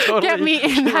not get me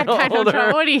in that kind of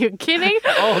trouble. What are you kidding?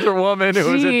 Older woman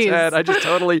who was a 10. I just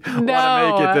totally want to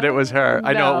make it that it was her.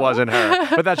 I know it wasn't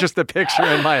her, but that's just the picture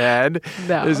in my head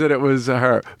is that it was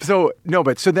her. So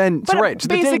then right. So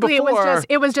basically, the day before,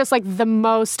 it was just like the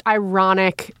most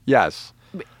ironic. Yes.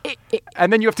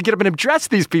 And then you have to get up and address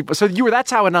these people. So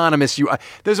that's how anonymous you are.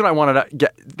 This is what I wanted to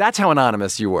get. That's how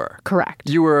anonymous you were. Correct.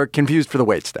 You were confused for the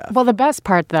waitstaff. Well, the best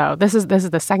part, though, this is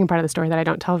the second part of the story that I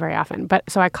don't tell very often. But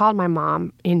so I called my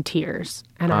mom in tears,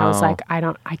 and I was like,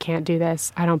 I can't do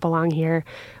this. I don't belong here.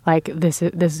 Like this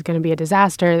is going to be a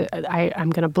disaster. I'm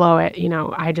going to blow it.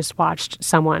 I just watched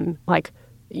someone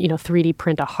 3D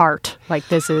print a heart. Like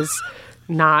this is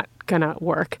not going to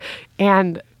work.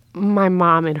 And my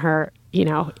mom in her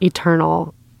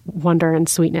eternal wonder and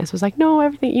sweetness was like, no,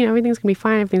 everything's gonna be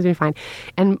fine. Everything's gonna be fine.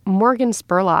 And Morgan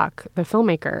Spurlock, the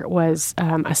filmmaker, was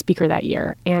a speaker that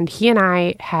year. And he and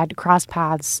I had crossed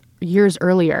paths years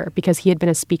earlier because he had been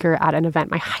a speaker at an event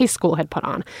my high school had put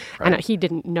on. Right. And he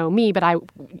didn't know me, but I,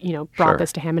 brought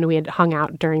this to him and we had hung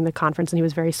out during the conference and he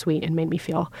was very sweet and made me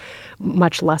feel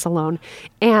much less alone.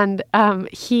 And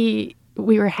we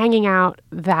were hanging out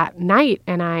that night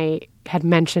and I had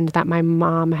mentioned that my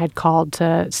mom had called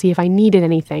to see if I needed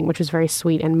anything, which was very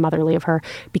sweet and motherly of her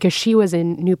because she was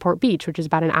in Newport Beach, which is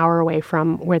about an hour away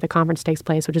from where the conference takes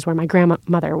place, which is where my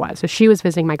grandmother was. So she was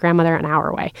visiting my grandmother an hour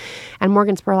away. And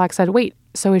Morgan Spurlock said, wait,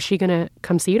 so is she going to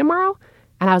come see you tomorrow?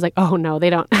 And I was like, oh no, they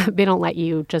don't let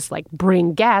you just like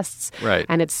bring guests. Right.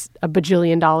 And it's $1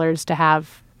 bajillion to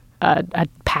have a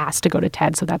pass to go to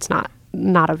TED. So that's not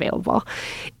available.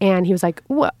 And he was like,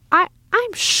 well,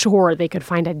 I'm sure they could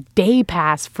find a day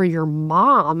pass for your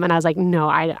mom. And I was like, no,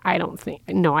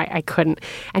 I couldn't.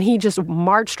 And he just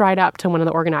marched right up to one of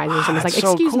the organizers and was like,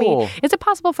 excuse me, is it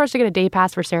possible for us to get a day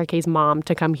pass for Sarah Kay's mom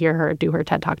to come hear her do her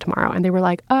TED Talk tomorrow? And they were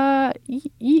like, yeah,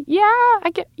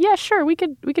 sure. We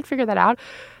could figure that out.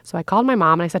 So I called my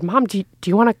mom and I said, Mom, do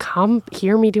you want to come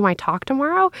hear me do my talk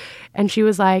tomorrow? And she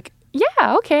was like,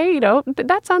 yeah, okay,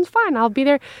 that sounds fine. I'll be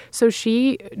there. So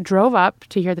she drove up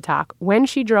to hear the talk. When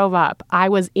she drove up, I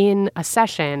was in a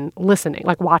session listening,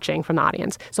 like watching from the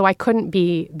audience. So I couldn't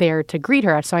be there to greet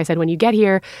her. So I said, when you get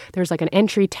here, there's like an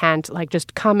entry tent, like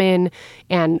just come in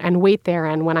and wait there.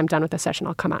 And when I'm done with the session,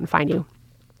 I'll come out and find you.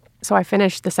 So I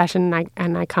finished the session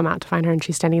and I come out to find her and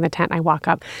she's standing in the tent. And I walk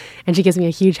up and she gives me a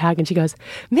huge hug and she goes,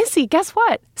 Missy, guess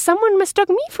what? Someone mistook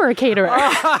me for a caterer.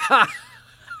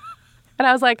 And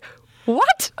I was like,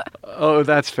 what? Oh,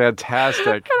 that's fantastic.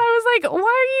 And I was like, why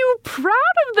are you proud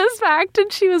of this fact?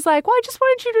 And she was like, well, I just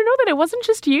wanted you to know that it wasn't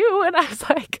just you. And I was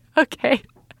like, okay.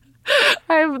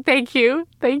 Thank you.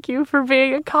 Thank you for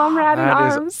being a comrade in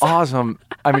arms. That is awesome.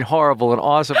 I mean, horrible and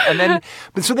awesome. And then,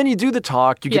 so then you do the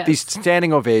talk, you get these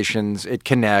standing ovations, it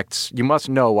connects. You must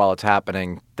know while it's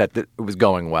happening that it was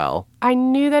going well. I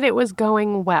knew that it was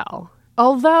going well.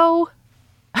 Although,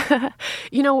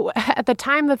 at the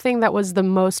time, the thing that was the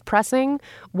most pressing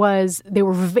was they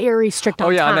were very strict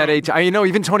on time. On that age.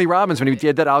 Even Tony Robbins, when he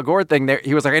did that Al Gore thing,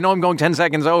 he was like, I know I'm going 10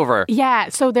 seconds over. Yeah,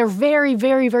 so they're very,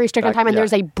 very, very strict on time, and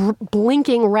there's a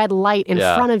blinking red light in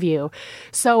front of you.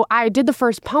 So I did the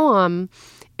first poem,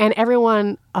 and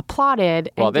everyone applauded.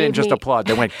 Well, they didn't just applaud;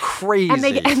 they went crazy. And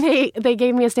they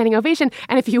gave me a standing ovation.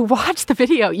 And if you watch the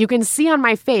video, you can see on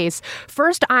my face.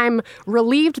 First, I'm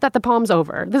relieved that the poem's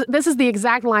over. This is the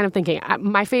exact line of thinking.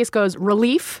 My face goes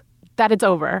relief, that it's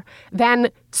over, then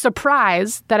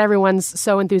surprise that everyone's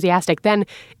so enthusiastic, then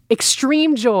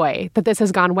extreme joy that this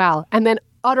has gone well, and then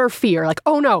utter fear, like,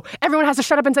 oh no, everyone has to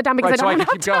shut up and sit down because I don't have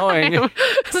keep going. time.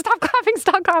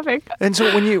 Stop coughing. And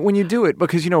so when you do it,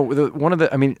 because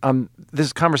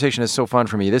this conversation is so fun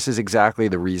for me. This is exactly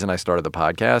the reason I started the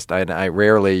podcast. I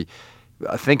rarely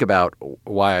think about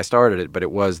why I started it, but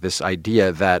it was this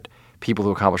idea that people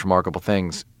who accomplish remarkable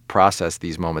things process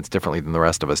these moments differently than the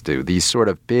rest of us do. These sort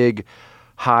of big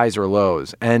highs or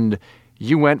lows. And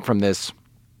you went from this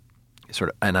sort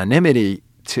of anonymity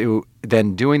to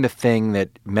then doing the thing that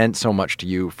meant so much to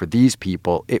you for these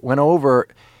people. It went over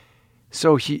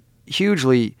so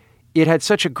hugely. It had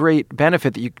such a great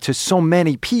benefit to so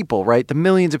many people, right? The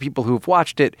millions of people who've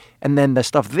watched it, and then the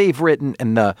stuff they've written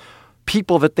and the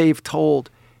people that they've told.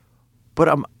 But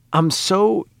I'm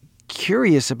so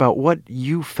curious about what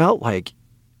you felt like,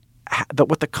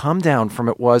 what the come down from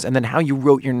it was, and then how you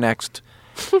wrote your next,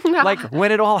 like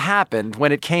when it all happened,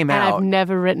 when it came out. I've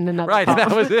never written another right, poem.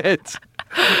 That was it.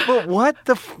 But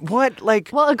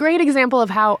Well, a great example of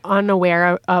how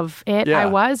unaware of it I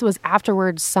was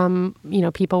afterwards. Some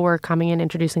people were coming in,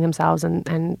 introducing themselves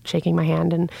and shaking my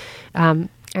hand,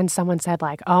 and someone said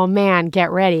like, "Oh man, get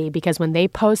ready because when they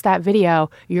post that video,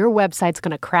 your website's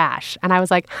going to crash." And I was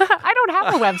like, "I don't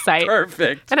have a website."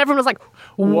 Perfect. And everyone was like,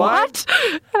 "What?"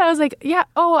 And I was like, "Yeah,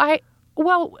 I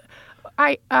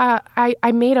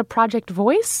made a Project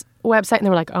Voice website," and they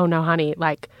were like, "Oh no, honey,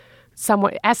 like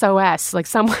someone SOS, like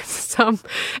some,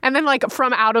 and then like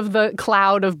from out of the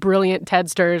cloud of brilliant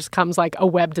Tedsters comes like a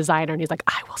web designer, and he's like,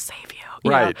 "I will save you."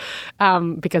 Right.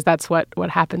 Because that's what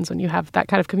happens when you have that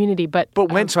kind of community. But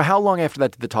when? So how long after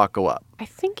that did the talk go up? I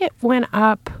think it went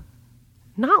up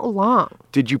not long.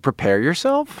 Did you prepare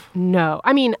yourself? No.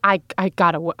 I mean, I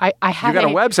got I had You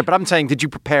got a website, but I'm saying, did you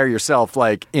prepare yourself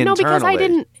like internally? No, because I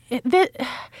didn't.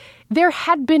 There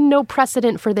had been no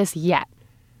precedent for this yet.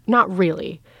 Not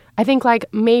really. I think like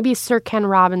maybe Sir Ken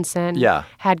Robinson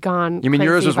had gone. You mean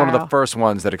yours was viral. one of the first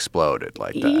ones that exploded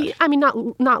like that? I mean,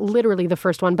 not literally the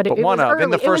first one, but it one was of early. in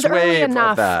the first wave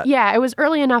enough, of that. Yeah, it was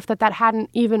early enough that hadn't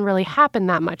even really happened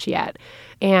that much yet,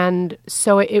 and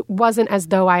so it wasn't as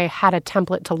though I had a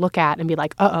template to look at and be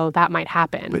like, that might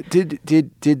happen. But did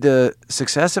the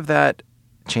success of that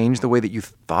change the way that you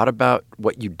thought about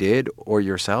what you did or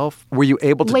yourself? Were you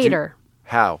able to later?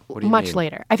 How? What do you Much mean?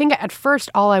 later. I think at first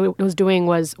all I was doing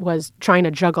was trying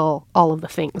to juggle all of the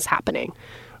things happening.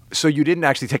 So you didn't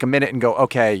actually take a minute and go,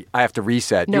 okay, I have to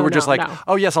reset. You were just like,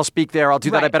 oh, yes, I'll speak there. I'll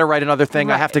do that. Right. I better write another thing.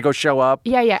 Right. I have to go show up.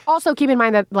 Yeah. Also keep in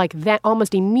mind that like that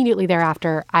almost immediately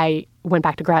thereafter, I went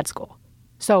back to grad school.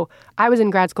 So I was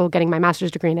in grad school getting my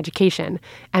master's degree in education,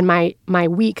 and my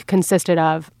week consisted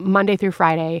of Monday through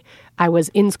Friday, I was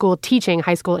in school teaching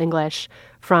high school English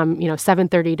from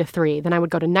 7:30 to 3. Then I would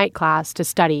go to night class to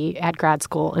study at grad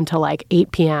school until like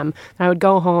 8 p.m. Then I would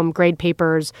go home, grade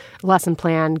papers, lesson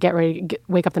plan, get ready,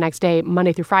 wake up the next day,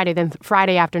 Monday through Friday. Then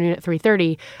Friday afternoon at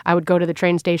 3:30, I would go to the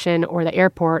train station or the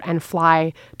airport and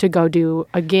fly to go do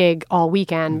a gig all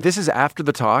weekend. This is after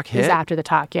the talk hit? This is after the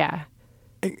talk, yeah.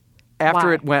 After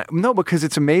Why? it went, no, because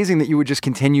it's amazing that you would just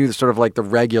continue the sort of like the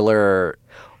regular.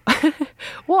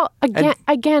 Well,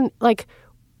 again, like,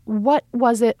 what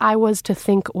was it I was to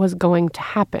think was going to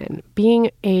happen? Being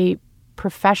a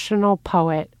professional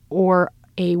poet or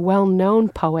a well-known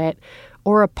poet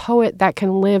or a poet that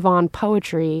can live on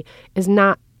poetry is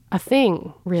not a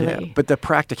thing, really. Yeah, but the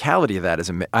practicality of that is,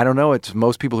 I don't know, it's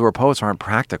most people who are poets aren't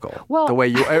practical. Well, the way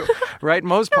you, right?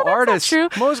 Most no, artists, true.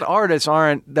 Most artists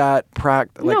aren't that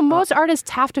practical. No, most artists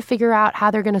have to figure out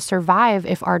how they're going to survive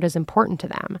if art is important to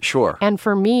them. Sure. And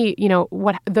for me,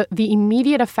 what the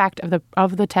immediate effect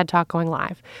of the TED Talk going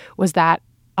live was that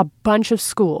a bunch of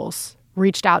schools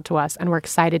reached out to us and were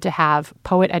excited to have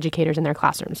poet educators in their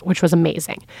classrooms, which was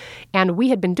amazing. And we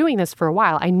had been doing this for a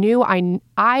while. I knew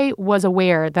I was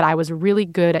aware that I was really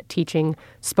good at teaching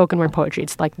spoken word poetry.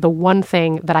 It's like the one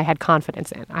thing that I had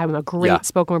confidence in. I'm a great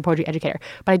spoken word poetry educator,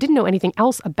 but I didn't know anything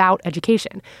else about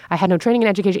education. I had no training in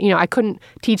education. I couldn't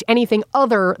teach anything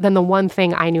other than the one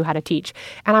thing I knew how to teach.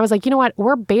 And I was like, you know what?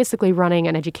 We're basically running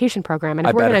an education program. And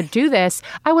if we're going to do this,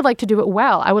 I would like to do it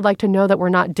well. I would like to know that we're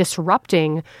not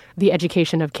disrupting the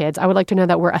education of kids. I would like to know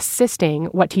that we're assisting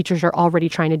what teachers are already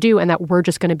trying to do and that we're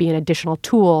just going to be an additional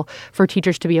tool for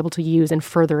teachers to be able to use in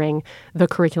furthering the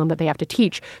curriculum that they have to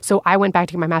teach. So I went back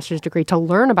to get my master's degree to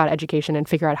learn about education and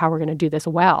figure out how we're going to do this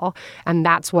well. And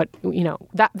that's what,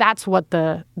 that's what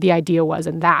the idea was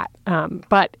in that.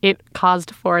 But it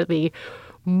caused for the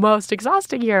most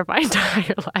exhausting year of my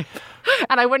entire life.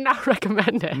 And I would not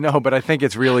recommend it. No, but I think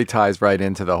it really ties right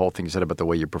into the whole thing you said about the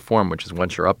way you perform, which is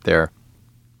once you're up there,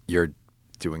 you're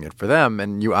doing it for them.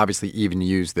 And you obviously even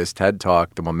use this TED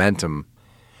Talk, the momentum,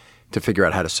 to figure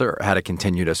out how to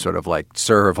continue to sort of like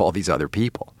serve all these other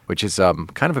people, which is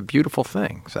kind of a beautiful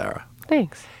thing, Sarah.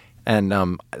 Thanks. And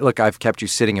look, I've kept you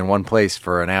sitting in one place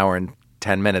for an hour and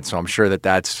 10 minutes, so I'm sure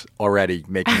that's already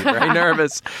making you very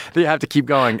nervous that you have to keep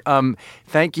going.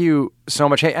 Thank you so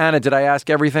much. Hey, Anna, did I ask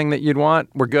everything that you'd want?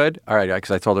 We're good? All right,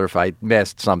 because I told her if I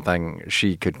missed something,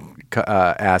 she could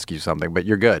ask you something, but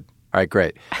you're good. All right,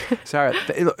 great. Sarah,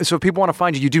 so if people want to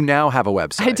find you, you do now have a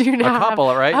website. I do now a couple,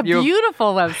 have right? a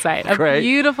beautiful website. Great.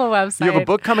 Beautiful website. You have a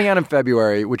book coming out in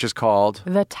February, which is called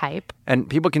The Type. And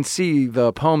people can see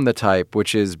the poem The Type,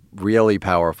 which is really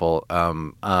powerful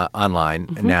online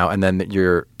now. And then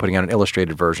you're putting out an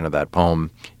illustrated version of that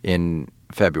poem in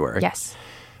February. Yes.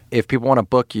 If people want to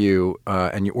book you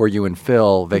or you and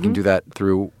Phil, they can do that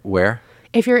through where?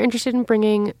 If you're interested in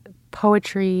bringing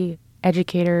poetry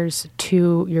educators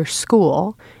to your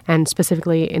school, and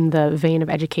specifically in the vein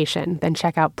of education, then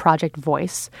check out Project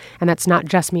Voice. And that's not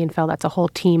just me and Phil, that's a whole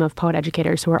team of poet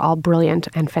educators who are all brilliant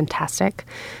and fantastic.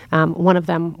 One of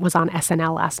them was on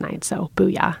SNL last night, so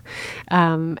booyah.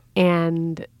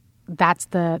 And that's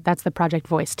the Project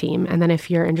Voice team. And then if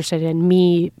you're interested in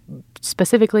me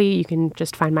specifically, you can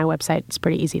just find my website. It's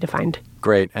pretty easy to find.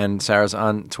 Great. And Sarah's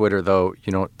on Twitter, though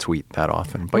you don't tweet that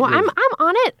often. But well, I'm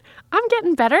on it. I'm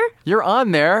getting better. You're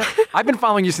on there. I've been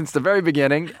following you since the very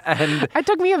beginning. And it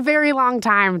took me a very long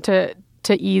time to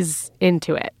ease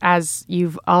into it. As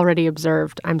you've already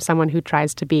observed, I'm someone who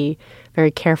tries to be very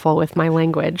careful with my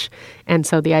language. And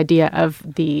so the idea of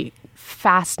the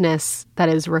fastness that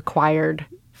is required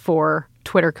for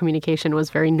Twitter communication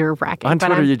was very nerve-wracking. On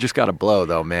Twitter, you just got to blow,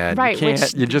 though, man. Right.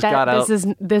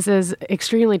 This is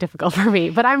extremely difficult for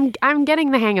me, but I'm getting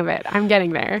the hang of it. I'm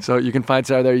getting there. So you can find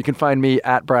Sarah there. You can find me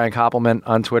at Brian Koppelman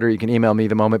on Twitter. You can email me,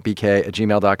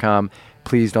 themomentbk@gmail.com.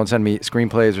 Please don't send me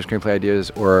screenplays or screenplay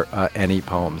ideas or any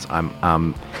poems.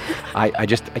 I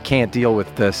can't deal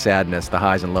with the sadness, the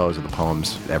highs and lows of the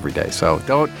poems every day. So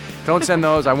don't send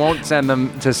those. I won't send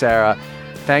them to Sarah.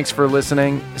 Thanks for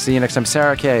listening. See you next time.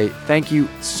 Sarah Kay, thank you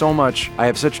so much. I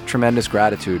have such tremendous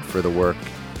gratitude for the work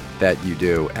that you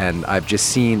do, and I've just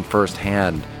seen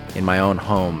firsthand in my own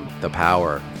home the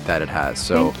power that it has.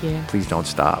 So thank you. Please don't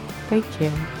stop. Thank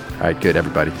you. All right, good,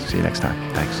 everybody. See you next time.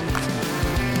 Thanks.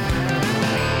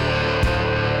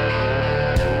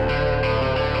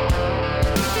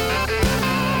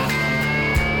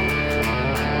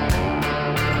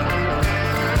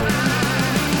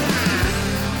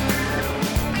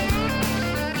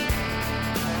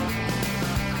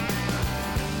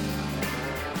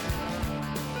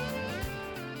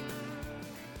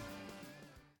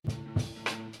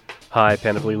 Hi,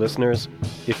 Panoply listeners.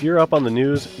 If you're up on the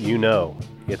news, you know.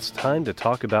 It's time to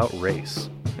talk about race.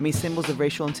 I mean, symbols of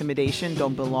racial intimidation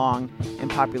don't belong in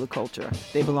popular culture.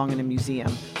 They belong in a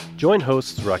museum. Join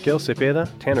hosts Raquel Cepeda,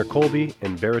 Tanner Colby,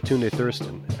 and Baratunde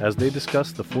Thurston as they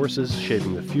discuss the forces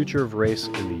shaping the future of race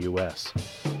in the U.S.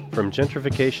 From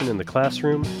gentrification in the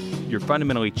classroom, you're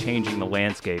fundamentally changing the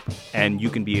landscape, and you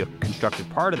can be a constructive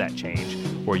part of that change,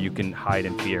 or you can hide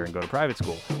in fear and go to private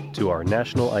school. To our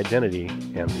national identity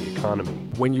and the economy.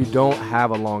 When you don't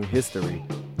have a long history,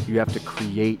 you have to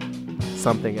create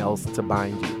something else to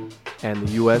bind you. And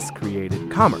the U.S.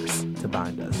 created commerce to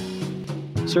bind us.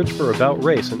 Search for About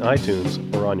Race in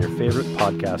iTunes or on your favorite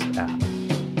podcast app.